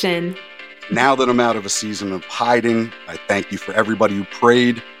celebration. Now that I'm out of a season of hiding, I thank you for everybody who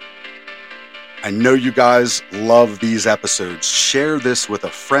prayed. I know you guys love these episodes. Share this with a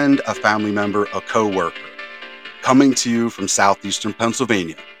friend, a family member, a coworker. Coming to you from southeastern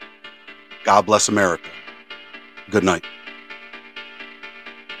Pennsylvania. God bless America. Good night.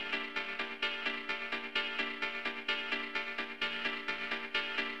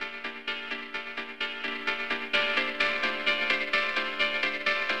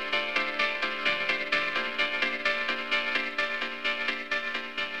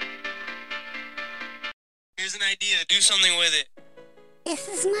 Here's an idea. Do something with it. This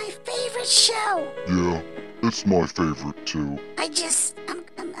is my favorite show. Yeah, It's my favorite too. I'm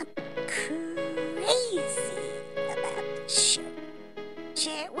crazy about the show.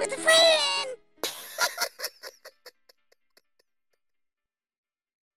 Share it with a friend.